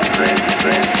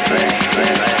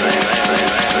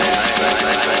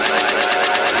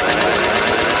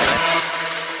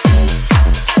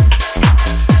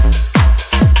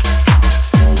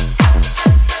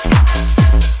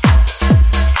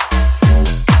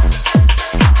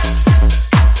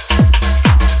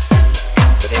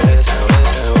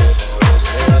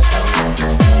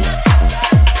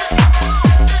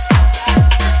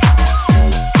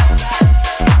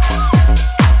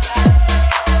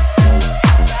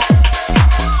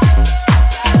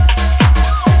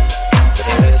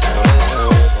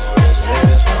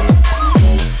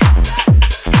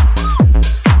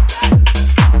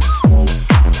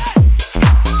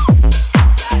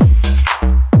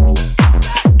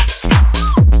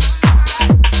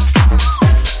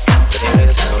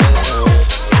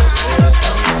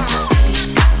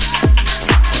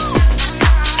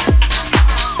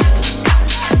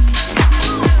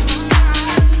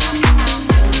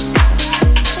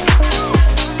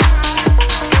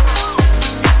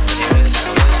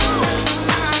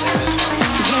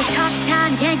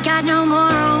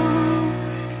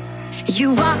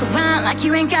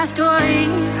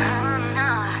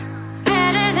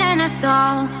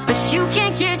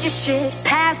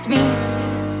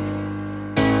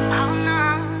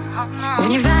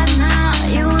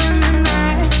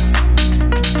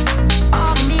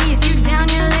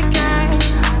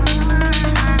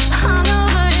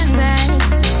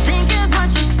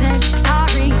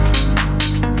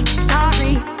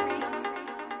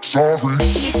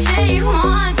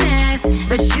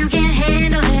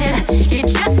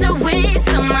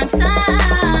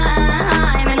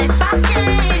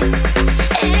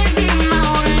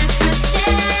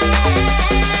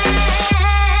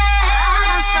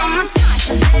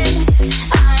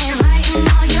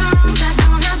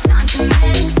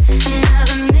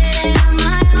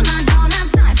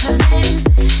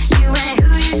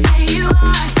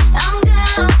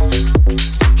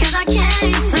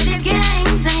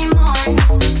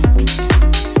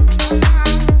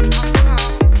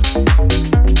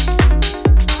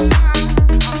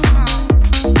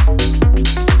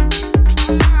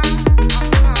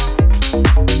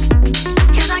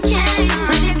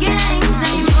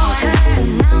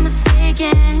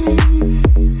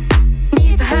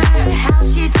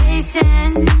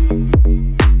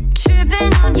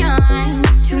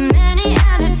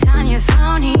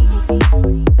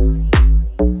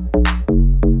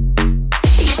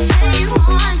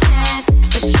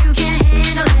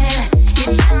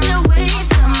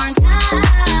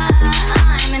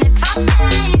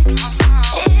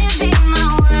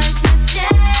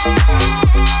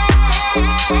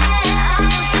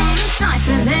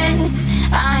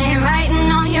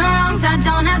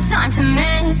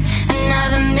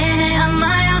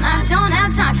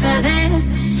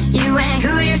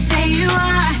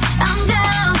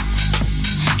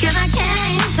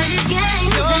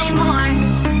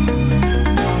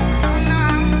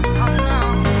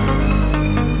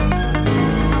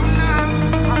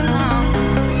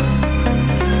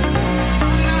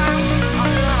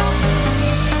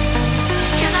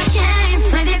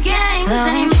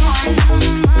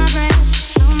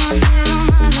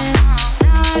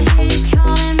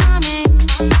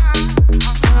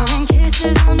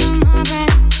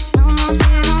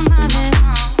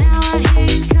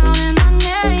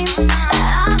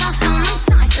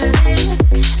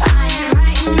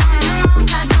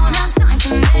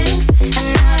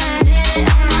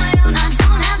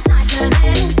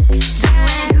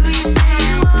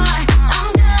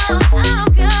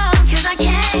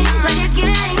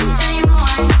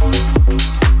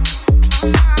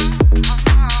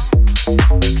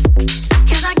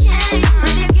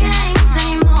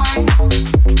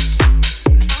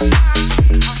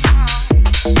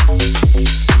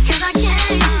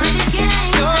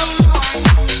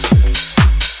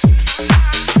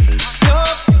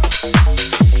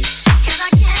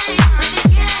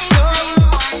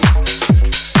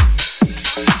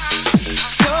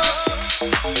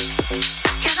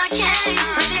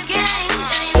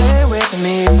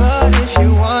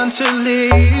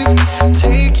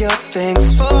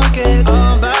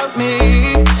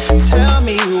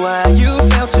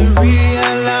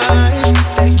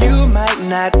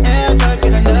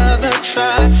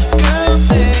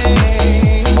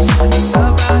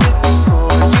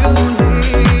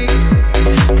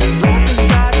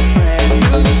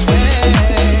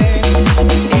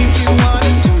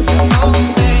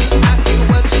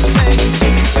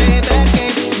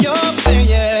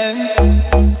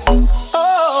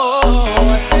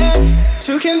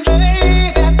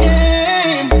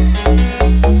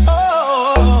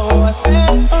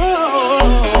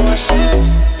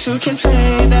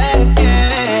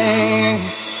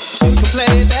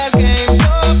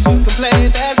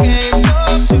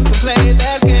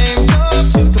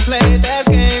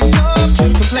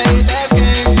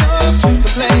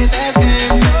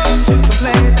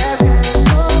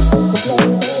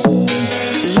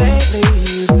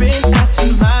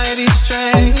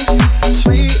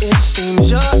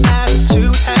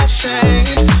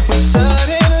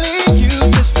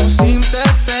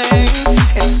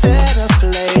 Instead of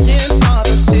playing all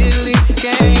the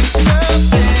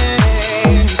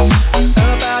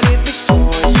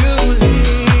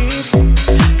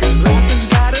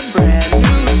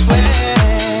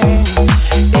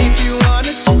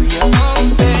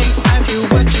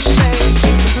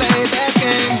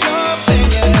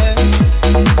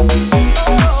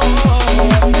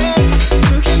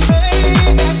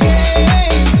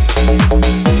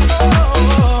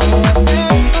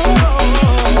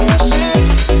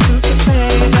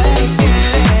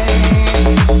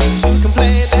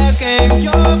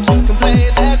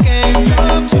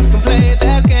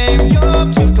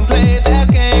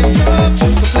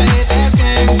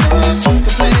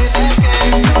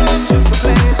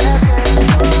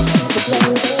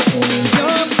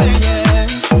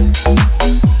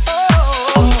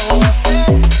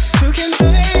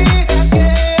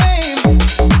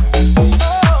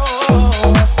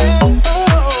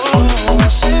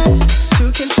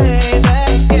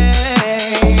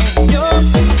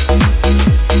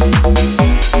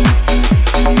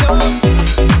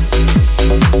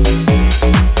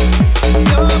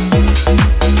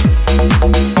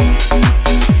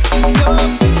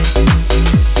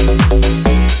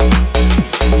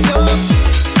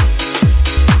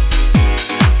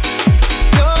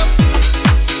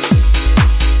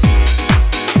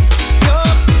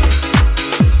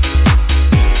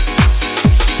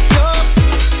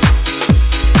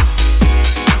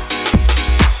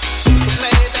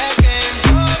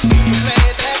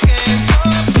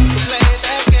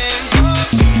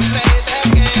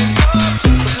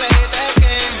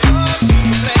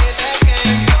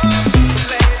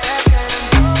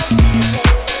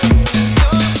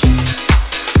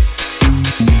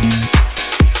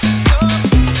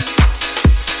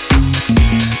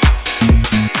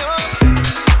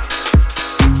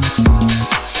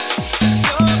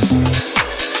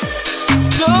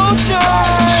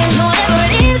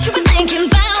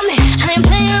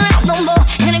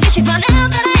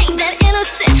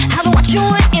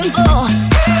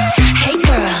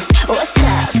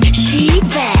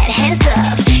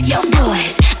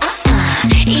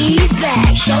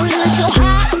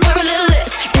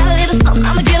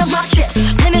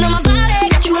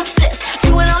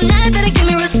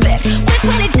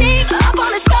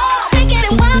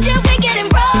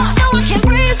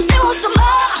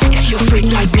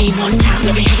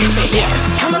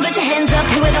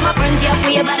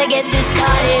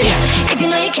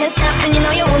you can't stop and you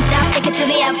know you won't stop. Take it to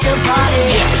the after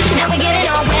party. Now we get it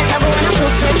on wet, love it when I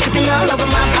feel sweat dripping all over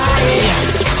my body.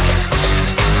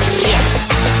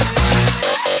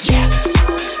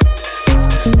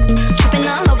 Dripping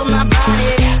all over my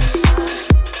body.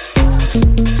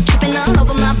 Dripping all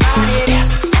over my body.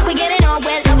 Now we get it on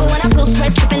wet, love it when I feel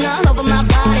sweat dripping all over my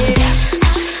body.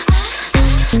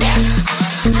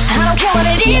 I don't care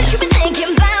what it is you've been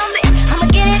thinking about me.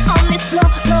 I'ma get it on this floor.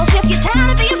 If you're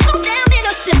tired of being so damn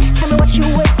innocent, tell me what you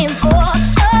waiting for.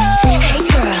 Oh, hey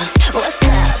girls, what's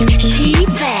up? She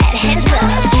bad, hands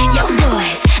up. Yo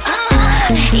boys,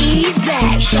 ease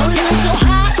back. Show love so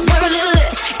hot, wear a little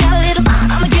less. Got a little,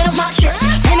 I'ma get up my chest.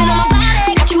 Slamming on my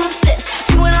body, got you obsessed.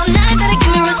 Do it all night, better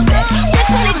give me respect. We're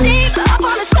 20 deep, up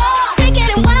on the floor. We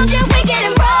getting wild, yeah, we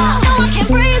getting raw. No, I can't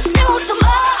breathe, still want some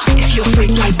more. If you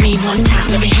freak like me one time,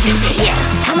 let me hear you say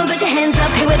yes. I'ma put your hands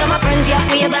up here with all my friends, yeah,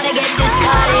 we about to get this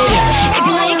started. If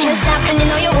you know you can't stop and you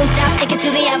know you won't stop, take it to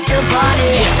the after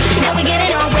party. Now we get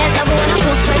it on wet, love it when I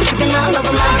feel sweat dripping all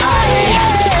over my body.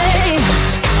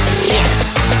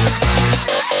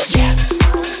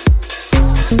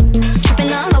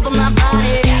 Dripping all over my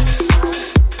body.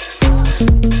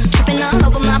 Dripping all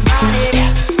over my body.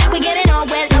 Now we get it on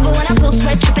wet, love it when I feel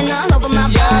sweat dripping all over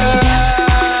my body.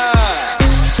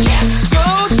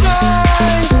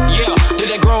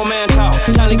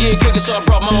 So I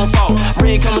brought my own fault.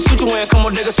 Red coming suit you wearing, come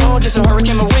on, nigga, song. Just a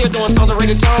hurricane, Maria doing songs of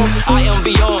reggaeton. I am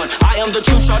beyond, I am the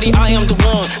true shorty, I am the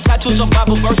one. Tattoos of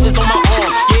Bible verses on my arm.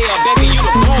 Yeah, baby, you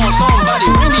the one. Somebody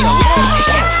ring the alarm.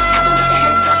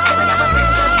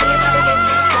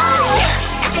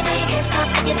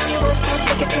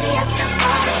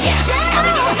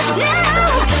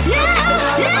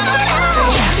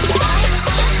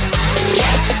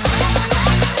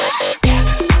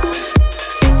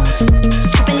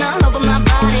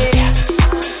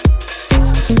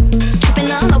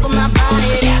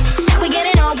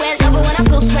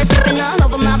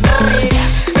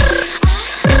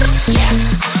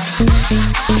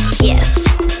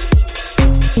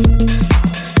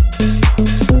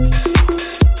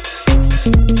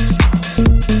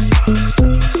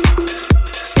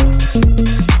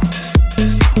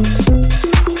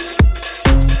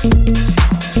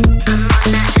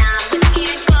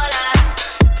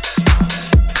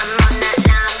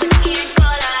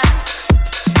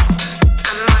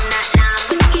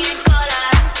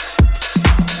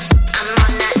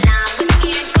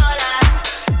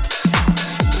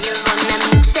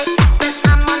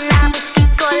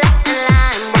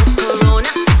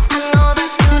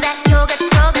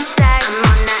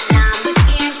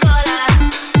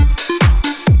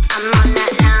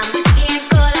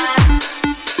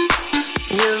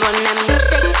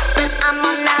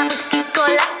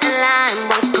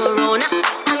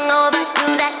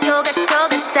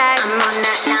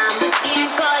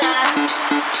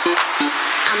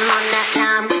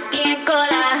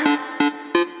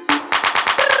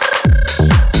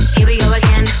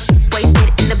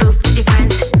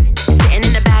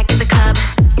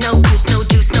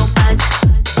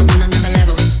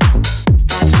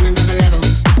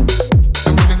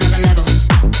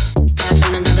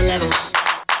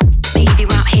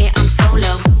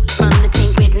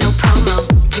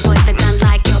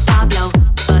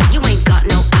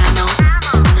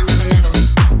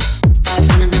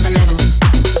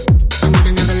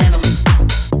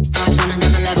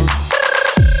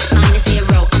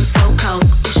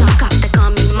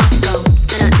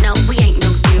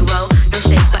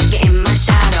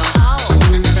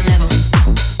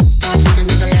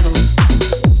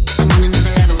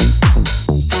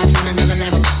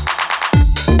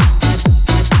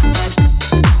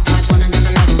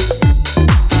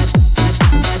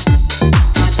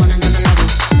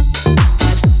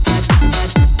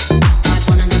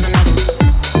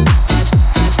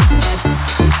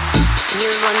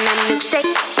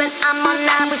 But I'm on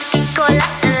that whiskey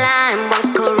cola.